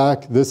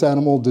feedback. This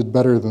animal did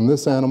better than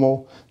this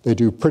animal. They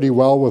do pretty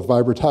well with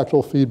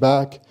vibrotactile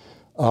feedback.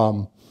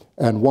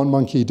 And one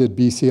monkey did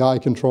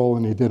BCI control,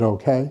 and he did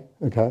okay.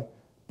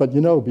 But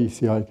you know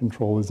BCI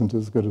control isn't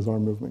as good as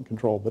arm movement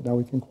control, but now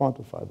we can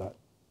quantify that.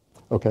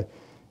 Okay,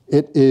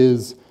 it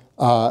is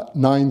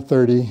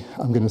 9:30.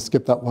 I'm going to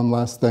skip that one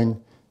last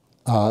thing.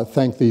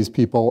 Thank these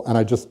people.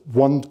 And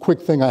one quick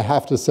thing I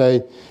have to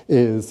say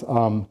is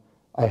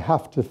I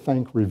have to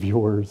thank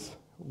reviewers.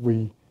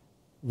 We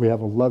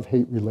have a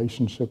love-hate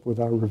relationship with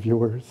our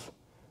reviewers.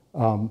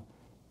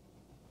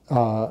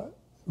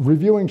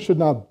 Reviewing should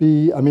not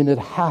be, I mean, it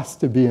has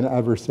to be an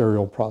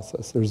adversarial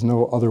process. There's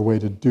no other way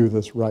to do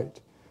this right.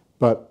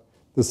 But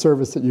the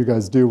service that you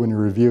guys do when you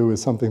review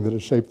is something that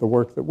has shaped the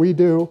work that we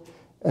do.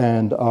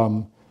 And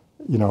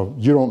you know,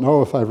 you don't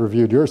know if I've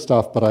reviewed your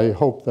stuff, but I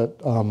hope that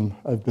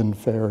I've been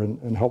fair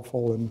and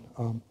helpful,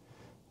 and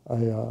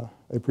I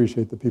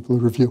appreciate the people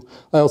who review.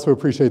 I also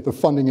appreciate the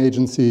funding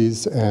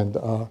agencies and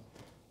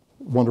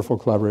wonderful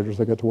collaborators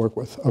I get to work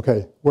with.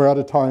 Okay, we're out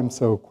of time,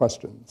 so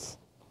questions.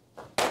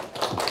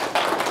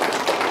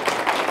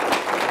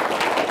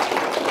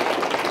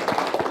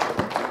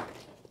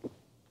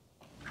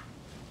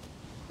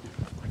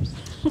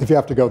 If you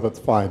have to go, that's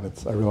fine.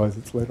 I realize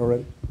it's late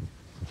already.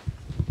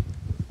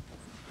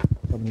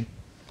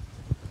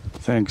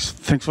 Thanks.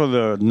 Thanks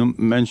for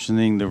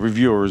mentioning the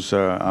reviewers.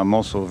 I'm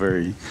also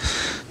very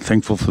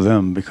thankful for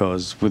them,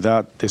 because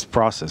without this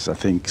process, I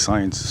think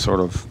science sort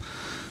of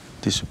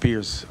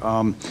disappears.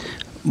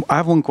 I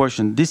have one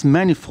question. This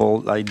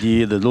manifold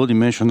idea, the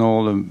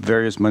low-dimensional and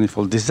various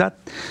manifold, does that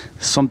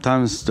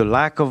sometimes the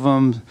lack of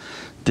them,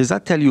 does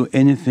that tell you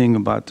anything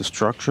about the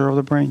structure of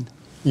the brain?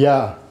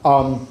 Yeah.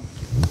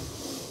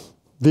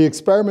 The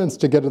experiments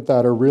to get at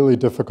that are really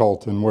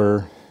difficult, and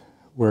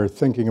we're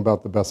thinking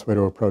about the best way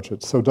to approach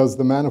it. So does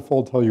the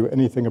manifold tell you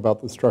anything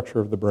about the structure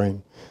of the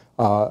brain?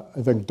 I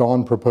think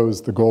Dawn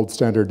proposed the gold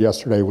standard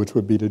yesterday, which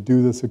would be to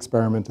do this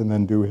experiment and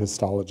then do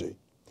histology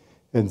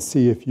and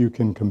see if you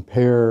can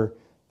compare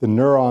the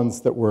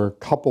neurons that were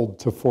coupled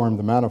to form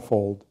the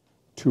manifold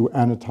to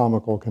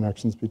anatomical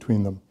connections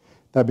between them.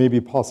 That may be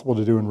possible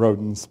to do in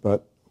rodents,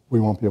 but we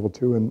won't be able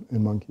to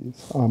in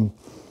monkeys.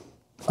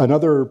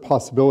 Another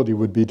possibility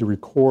would be to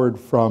record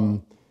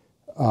from,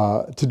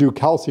 to do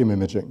calcium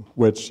imaging,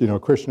 which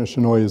Krishna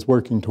Shenoy is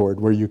working toward,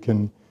 where you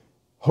can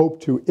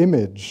hope to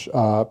image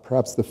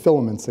perhaps the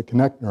filaments that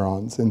connect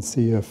neurons and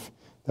see if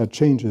that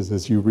changes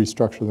as you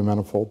restructure the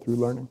manifold through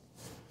learning.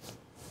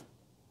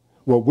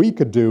 What we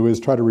could do is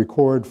try to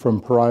record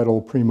from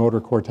parietal premotor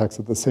cortex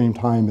at the same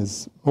time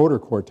as motor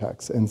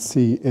cortex and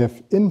see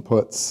if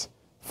inputs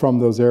from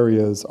those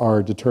areas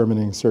are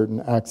determining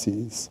certain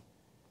axes.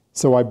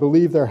 So I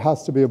believe there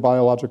has to be a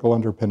biological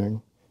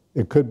underpinning.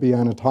 It could be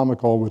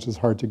anatomical, which is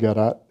hard to get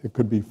at. It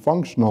could be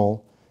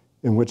functional,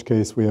 in which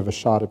case we have a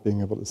shot at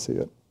being able to see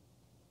it.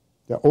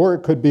 Yeah. Or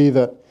it could be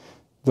that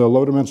the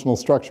low-dimensional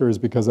structure is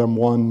because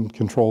M1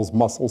 controls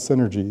muscle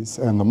synergies,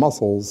 and the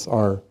muscles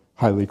are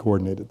highly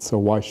coordinated. So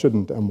why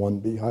shouldn't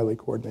M1 be highly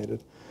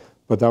coordinated?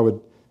 But that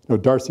would,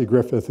 Darcy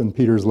Griffith in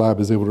Peter's lab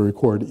is able to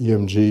record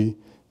EMG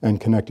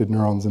and connected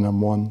neurons in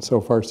M1.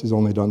 So far, she's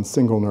only done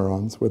single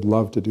neurons. Would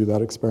love to do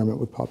that experiment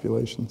with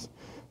populations.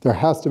 There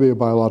has to be a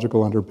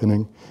biological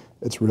underpinning.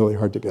 It's really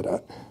hard to get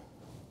at.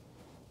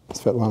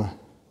 Svetlana.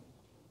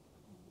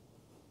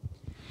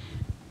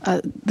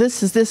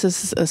 This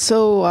is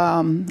so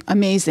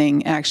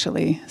amazing,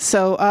 actually.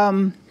 So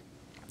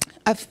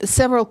I've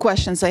several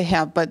questions I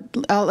have, but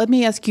let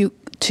me ask you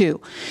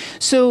two.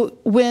 So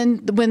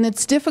when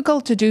it's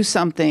difficult to do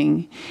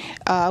something,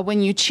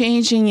 when you're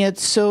changing it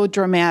so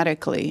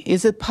dramatically,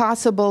 is it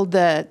possible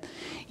that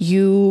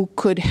you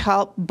could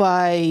help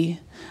by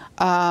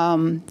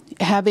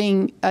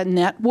having a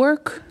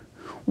network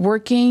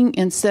working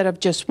instead of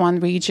just one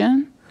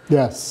region?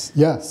 Yes,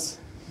 yes.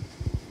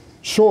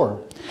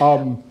 Sure.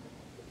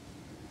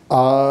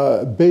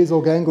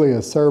 Basal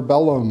ganglia,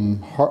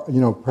 cerebellum,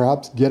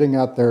 perhaps getting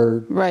at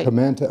their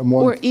command to M1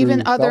 or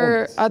even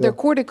other yeah.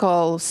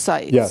 cortical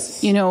sites.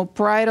 Yes.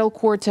 Parietal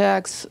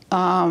cortex,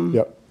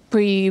 Yep.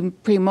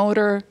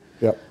 premotor,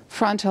 Yep.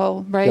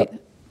 frontal, right?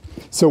 Yep.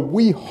 So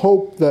we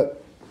hope that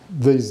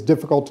these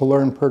difficult to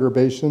learn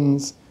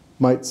perturbations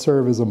might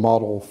serve as a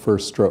model for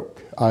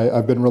stroke.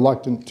 I've been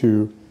reluctant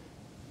to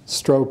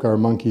stroke our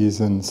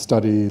monkeys and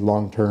study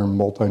long-term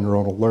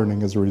multineuronal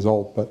learning as a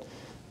result, but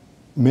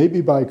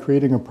maybe by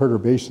creating a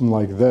perturbation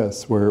like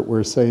this, where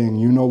we're saying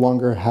you no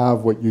longer have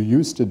what you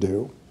used to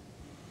do,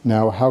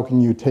 now how can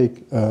you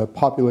take a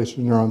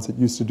population of neurons that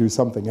used to do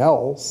something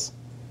else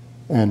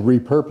and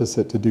repurpose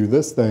it to do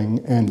this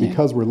thing, and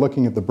because we're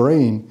looking at the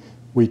brain,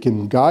 we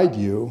can guide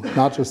you,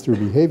 not just through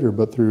behavior,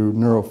 but through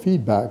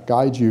neurofeedback,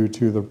 guide you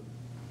to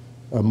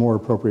a more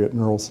appropriate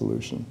neural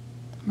solution.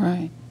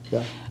 Right.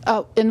 Yeah.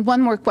 And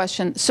one more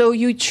question. So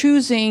you're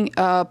choosing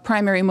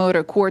primary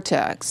motor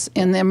cortex,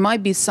 and there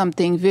might be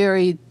something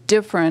very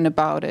different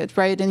about it,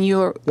 right? And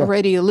you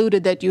already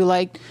alluded that you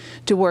like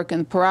to work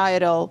in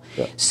parietal.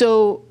 Yeah.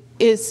 So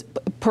is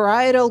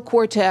parietal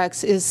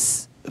cortex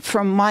is,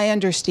 from my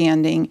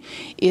understanding,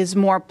 is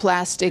more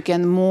plastic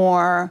and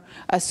more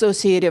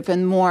associative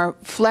and more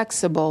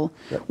flexible.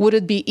 Yeah. Would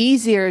it be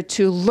easier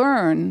to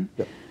learn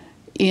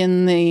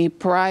in the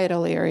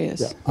parietal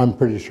areas? Yeah, I'm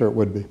pretty sure it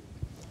would be.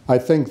 I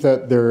think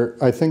that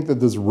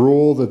this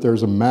rule that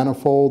there's a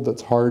manifold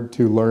that's hard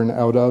to learn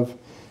out of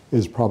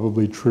is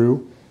probably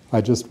true.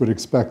 I just would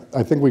expect,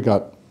 I think we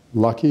got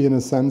lucky in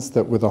a sense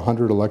that with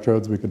 100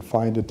 electrodes we could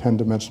find a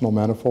 10-dimensional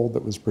manifold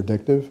that was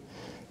predictive.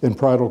 In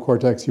parietal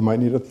cortex you might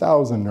need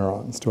 1,000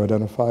 neurons to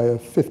identify a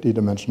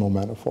 50-dimensional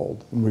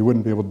manifold, and we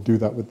wouldn't be able to do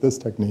that with this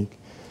technique.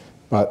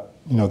 But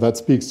that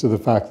speaks to the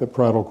fact that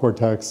parietal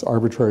cortex,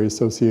 arbitrary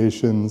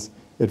associations,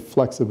 it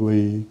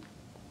flexibly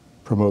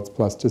promotes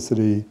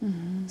plasticity.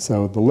 Mm-hmm.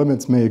 So the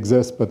limits may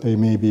exist, but they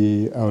may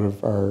be out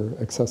of our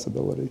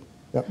accessibility.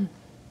 Yep. Mm-hmm.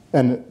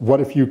 And what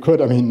if you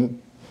could,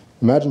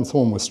 imagine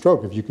someone with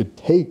stroke, if you could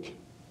take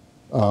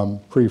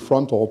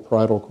prefrontal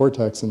parietal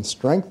cortex and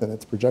strengthen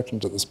its projection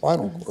to the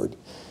spinal cord,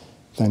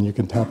 then you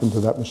can tap into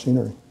that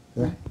machinery.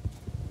 Yeah.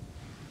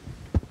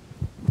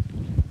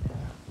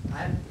 I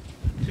have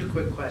two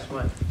quick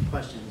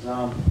questions.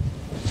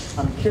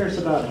 I'm curious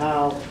about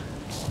how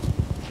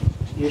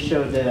you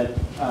showed that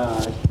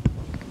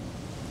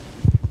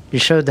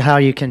how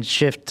you can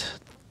shift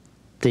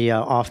the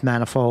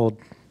off-manifold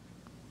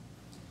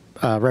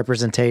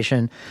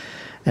representation,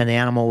 and the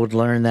animal would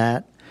learn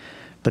that,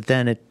 but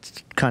then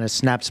it kind of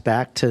snaps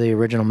back to the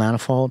original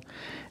manifold.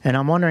 And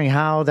I'm wondering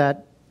how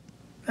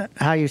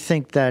you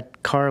think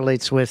that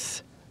correlates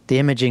with the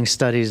imaging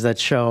studies that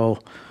show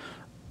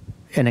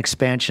an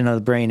expansion of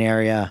the brain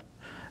area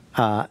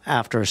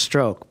after a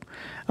stroke,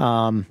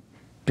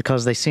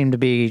 because they seem to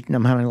be,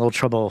 I'm having a little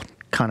trouble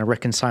kind of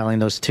reconciling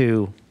those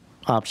two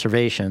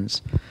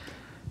observations.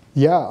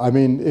 Yeah, I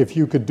mean, if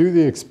you could do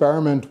the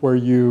experiment where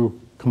you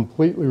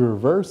completely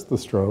reverse the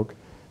stroke,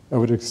 I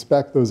would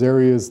expect those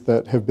areas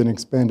that have been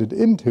expanded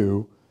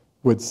into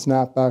would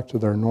snap back to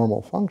their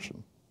normal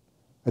function.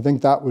 I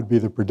think that would be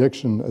the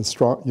prediction, as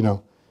strong, you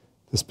know,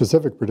 the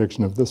specific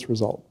prediction of this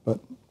result, but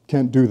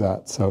can't do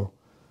that, so,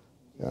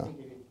 yeah. I think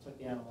if you took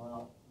the animal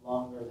out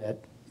longer, that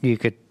you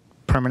could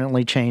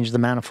permanently change the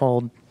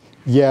manifold?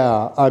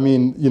 Yeah, I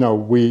mean, you know,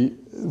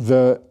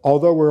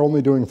 although we're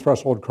only doing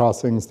threshold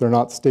crossings, they're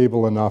not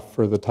stable enough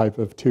for the type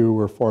of 2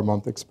 or 4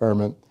 month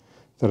experiment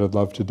that I'd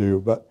love to do.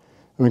 But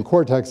I mean,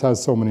 cortex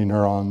has so many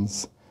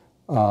neurons,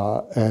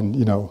 and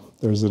you know,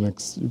 there's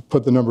you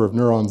put the number of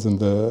neurons in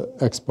the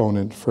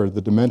exponent for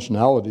the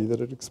dimensionality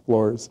that it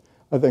explores.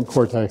 I think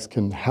cortex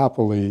can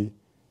happily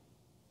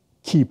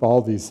keep all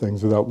these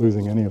things without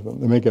losing any of them.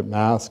 They may get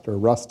masked or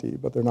rusty,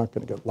 but they're not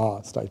going to get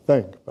lost, I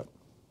think. But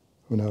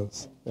who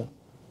knows? Yeah.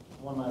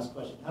 One last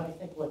question. How do you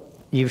think what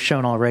you've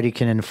shown already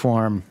can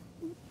inform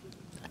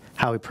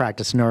how we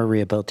practice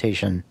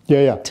neurorehabilitation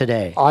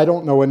today? I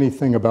don't know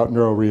anything about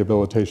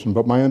neurorehabilitation,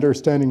 but my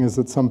understanding is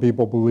that some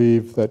people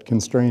believe that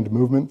constrained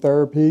movement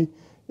therapy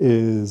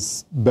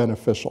is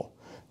beneficial,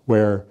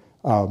 where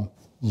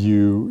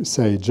you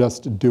say,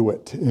 just do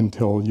it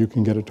until you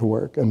can get it to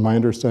work. And my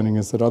understanding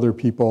is that other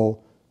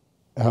people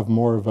have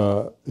more of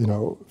a, you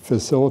know,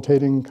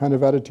 facilitating kind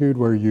of attitude,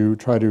 where you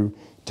try to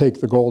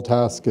take the goal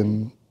task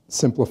and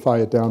simplify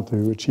it down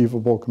to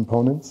achievable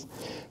components.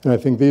 And I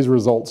think these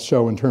results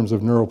show, in terms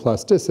of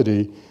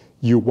neuroplasticity,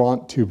 you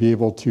want to be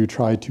able to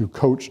try to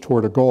coach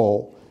toward a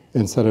goal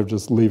instead of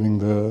just leaving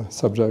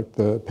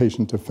the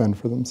patient to fend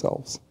for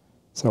themselves.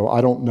 So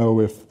I don't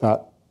know if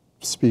that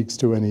speaks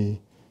to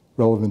any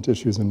relevant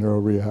issues in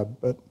neurorehab,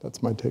 but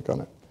that's my take on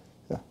it.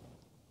 Yeah.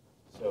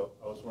 So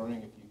I was wondering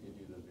if you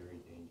could do the very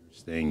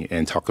dangerous thing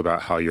and talk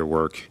about how your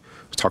work,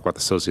 talk about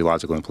the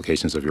sociological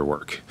implications of your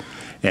work.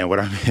 And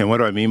what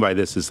do I mean by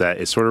this is that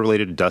it's sort of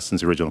related to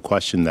Dustin's original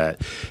question,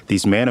 that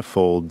these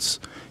manifolds,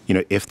 you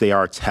know, if they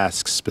are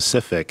task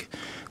specific,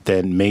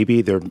 then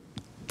maybe they're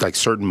like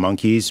certain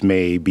monkeys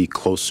may be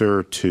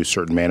closer to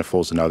certain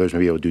manifolds than others,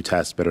 maybe able to do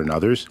tasks better than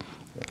others.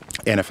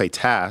 And if a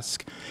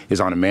task is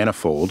on a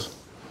manifold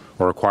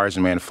or requires a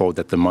manifold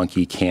that the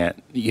monkey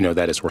can't, you know,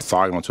 that is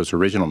orthogonal to its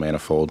original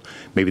manifold,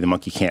 maybe the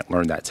monkey can't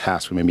learn that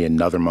task, but maybe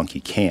another monkey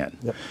can.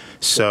 Yep.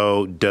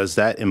 So does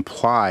that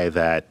imply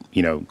that,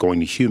 you know,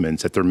 going to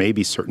humans, that there may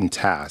be certain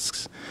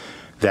tasks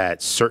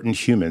that certain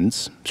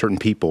humans, certain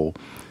people,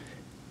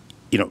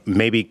 you know,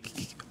 maybe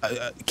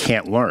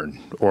can't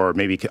learn, or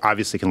maybe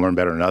obviously can learn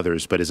better than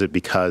others, but is it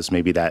because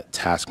maybe that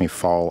task may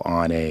fall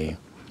on a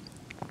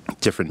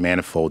different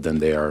manifold than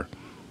they are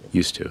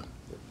used to?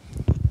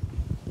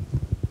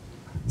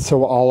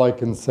 So all I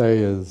can say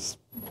is,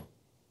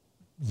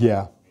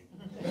 yeah.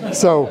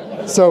 So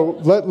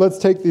let's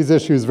take these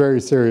issues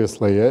very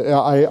seriously.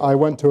 I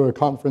went to a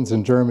conference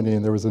in Germany,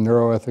 and there was a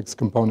neuroethics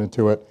component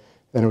to it,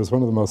 and it was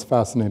one of the most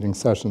fascinating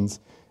sessions.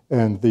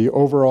 And the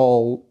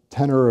overall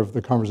tenor of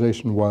the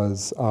conversation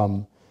was,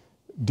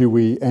 do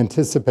we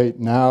anticipate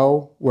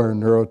now where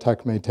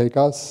neurotech may take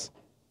us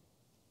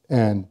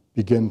and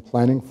begin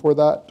planning for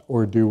that?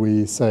 Or do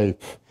we say,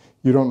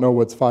 you don't know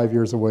what's 5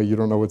 years away, you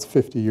don't know what's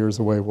 50 years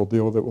away, we'll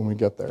deal with it when we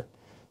get there.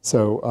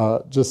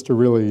 So just to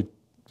really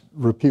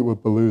repeat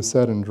what Baloo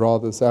said and draw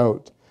this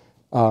out,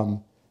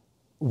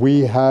 we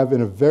have,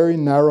 in a very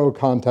narrow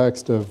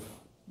context of,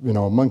 you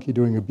know, a monkey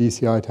doing a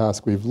BCI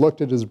task, we've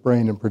looked at his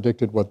brain and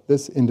predicted what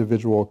this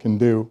individual can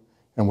do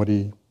and what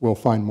he will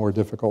find more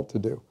difficult to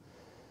do.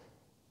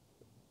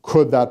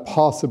 Could that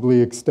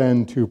possibly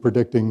extend to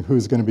predicting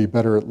who's going to be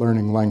better at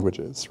learning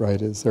languages,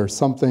 right? Is there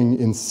something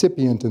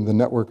incipient in the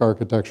network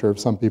architecture of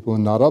some people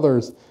and not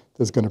others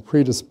that's going to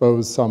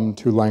predispose some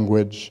to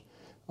language,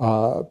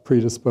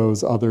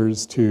 predispose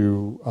others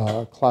to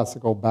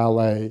classical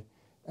ballet?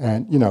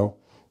 And, you know,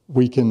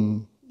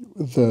 Malcolm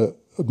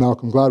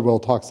Gladwell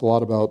talks a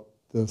lot about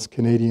this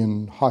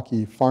Canadian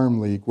hockey farm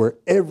league, where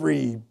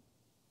every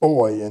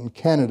boy in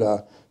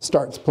Canada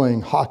starts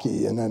playing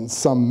hockey, and then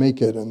some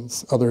make it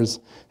and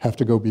others have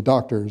to go be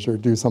doctors or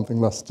do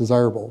something less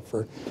desirable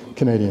for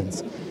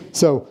Canadians.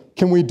 So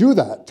can we do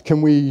that?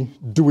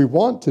 Do we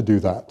want to do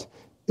that?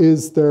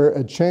 Is there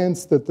a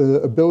chance that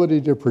the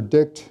ability to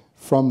predict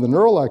from the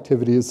neural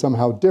activity is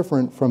somehow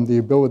different from the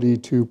ability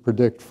to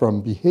predict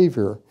from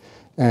behavior?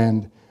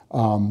 And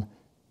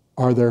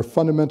are there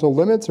fundamental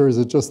limits, or is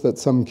it just that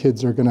some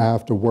kids are going to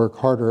have to work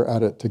harder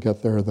at it to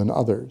get there than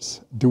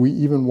others? Do we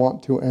even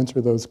want to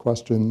answer those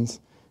questions,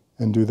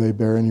 and do they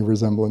bear any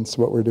resemblance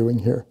to what we're doing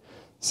here?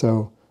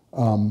 So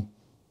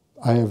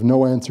I have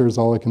no answers.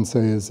 All I can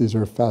say is these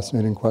are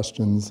fascinating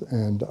questions,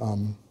 and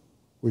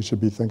we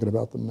should be thinking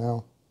about them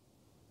now.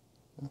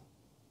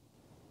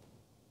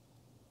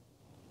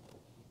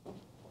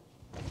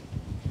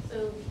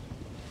 So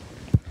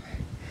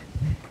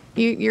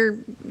you're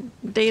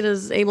data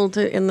is able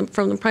to,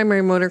 from the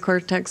primary motor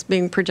cortex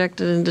being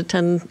projected into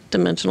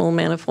 10-dimensional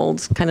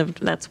manifolds, kind of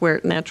that's where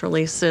it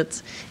naturally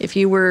sits. If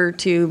you were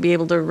to be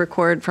able to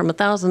record from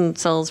 1,000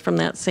 cells from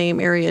that same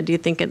area, do you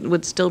think it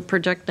would still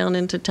project down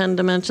into 10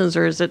 dimensions,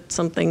 or is it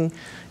something,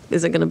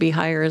 is it going to be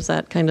higher? Is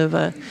that kind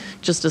of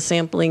just a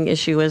sampling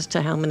issue as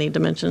to how many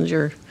dimensions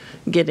you're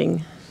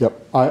getting?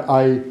 Yep.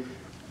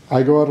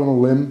 I go out on a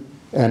limb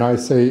and I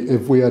say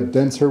if we had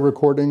denser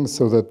recordings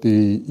so that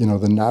the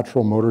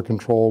natural motor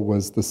control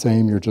was the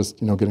same, you're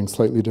just getting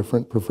slightly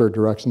different preferred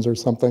directions or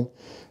something,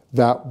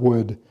 that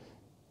would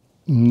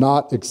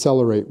not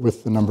accelerate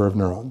with the number of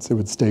neurons. It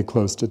would stay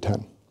close to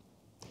 10.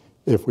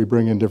 If we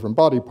bring in different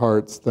body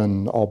parts,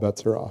 then all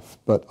bets are off.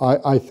 But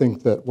I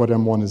think that what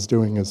M1 is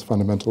doing is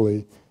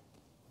fundamentally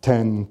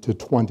 10 to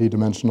 20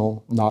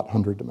 dimensional, not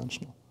 100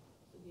 dimensional.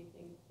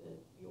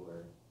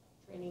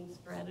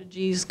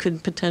 Strategies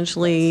could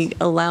potentially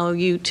allow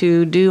you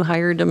to do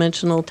higher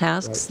dimensional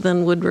tasks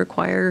than would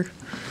require,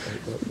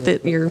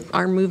 that your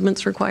arm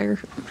movements require?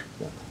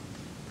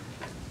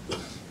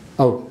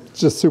 Oh,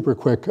 just super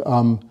quick.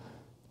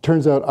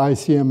 Turns out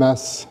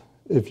ICMS,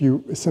 if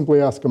you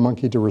simply ask a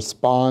monkey to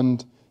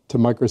respond to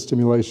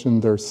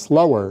microstimulation, they're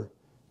slower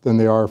than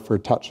they are for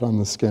touch on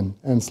the skin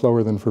and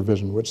slower than for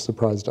vision, which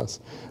surprised us.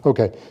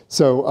 Okay,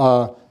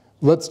 so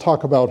let's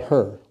talk about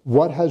her.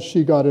 What has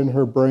she got in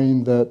her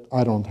brain that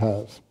I don't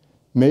have?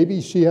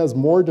 Maybe she has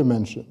more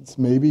dimensions.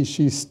 Maybe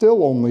she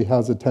still only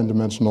has a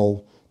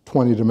 10-dimensional,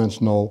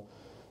 20-dimensional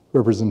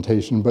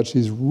representation, but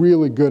she's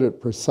really good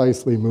at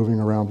precisely moving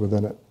around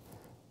within it.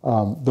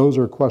 Those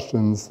are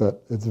questions that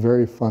it's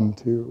very fun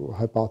to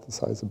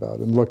hypothesize about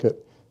and look at,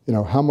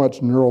 how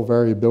much neural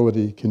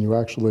variability can you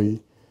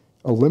actually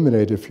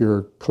eliminate if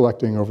you're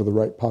collecting over the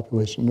right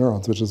population of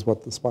neurons, which is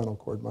what the spinal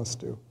cord must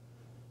do.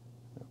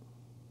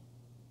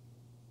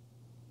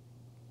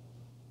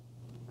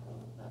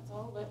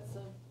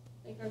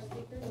 Our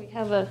speaker, we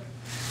have a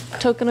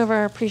token of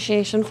our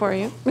appreciation for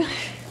you.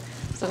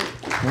 So.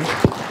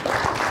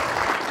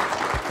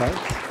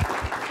 Thanks.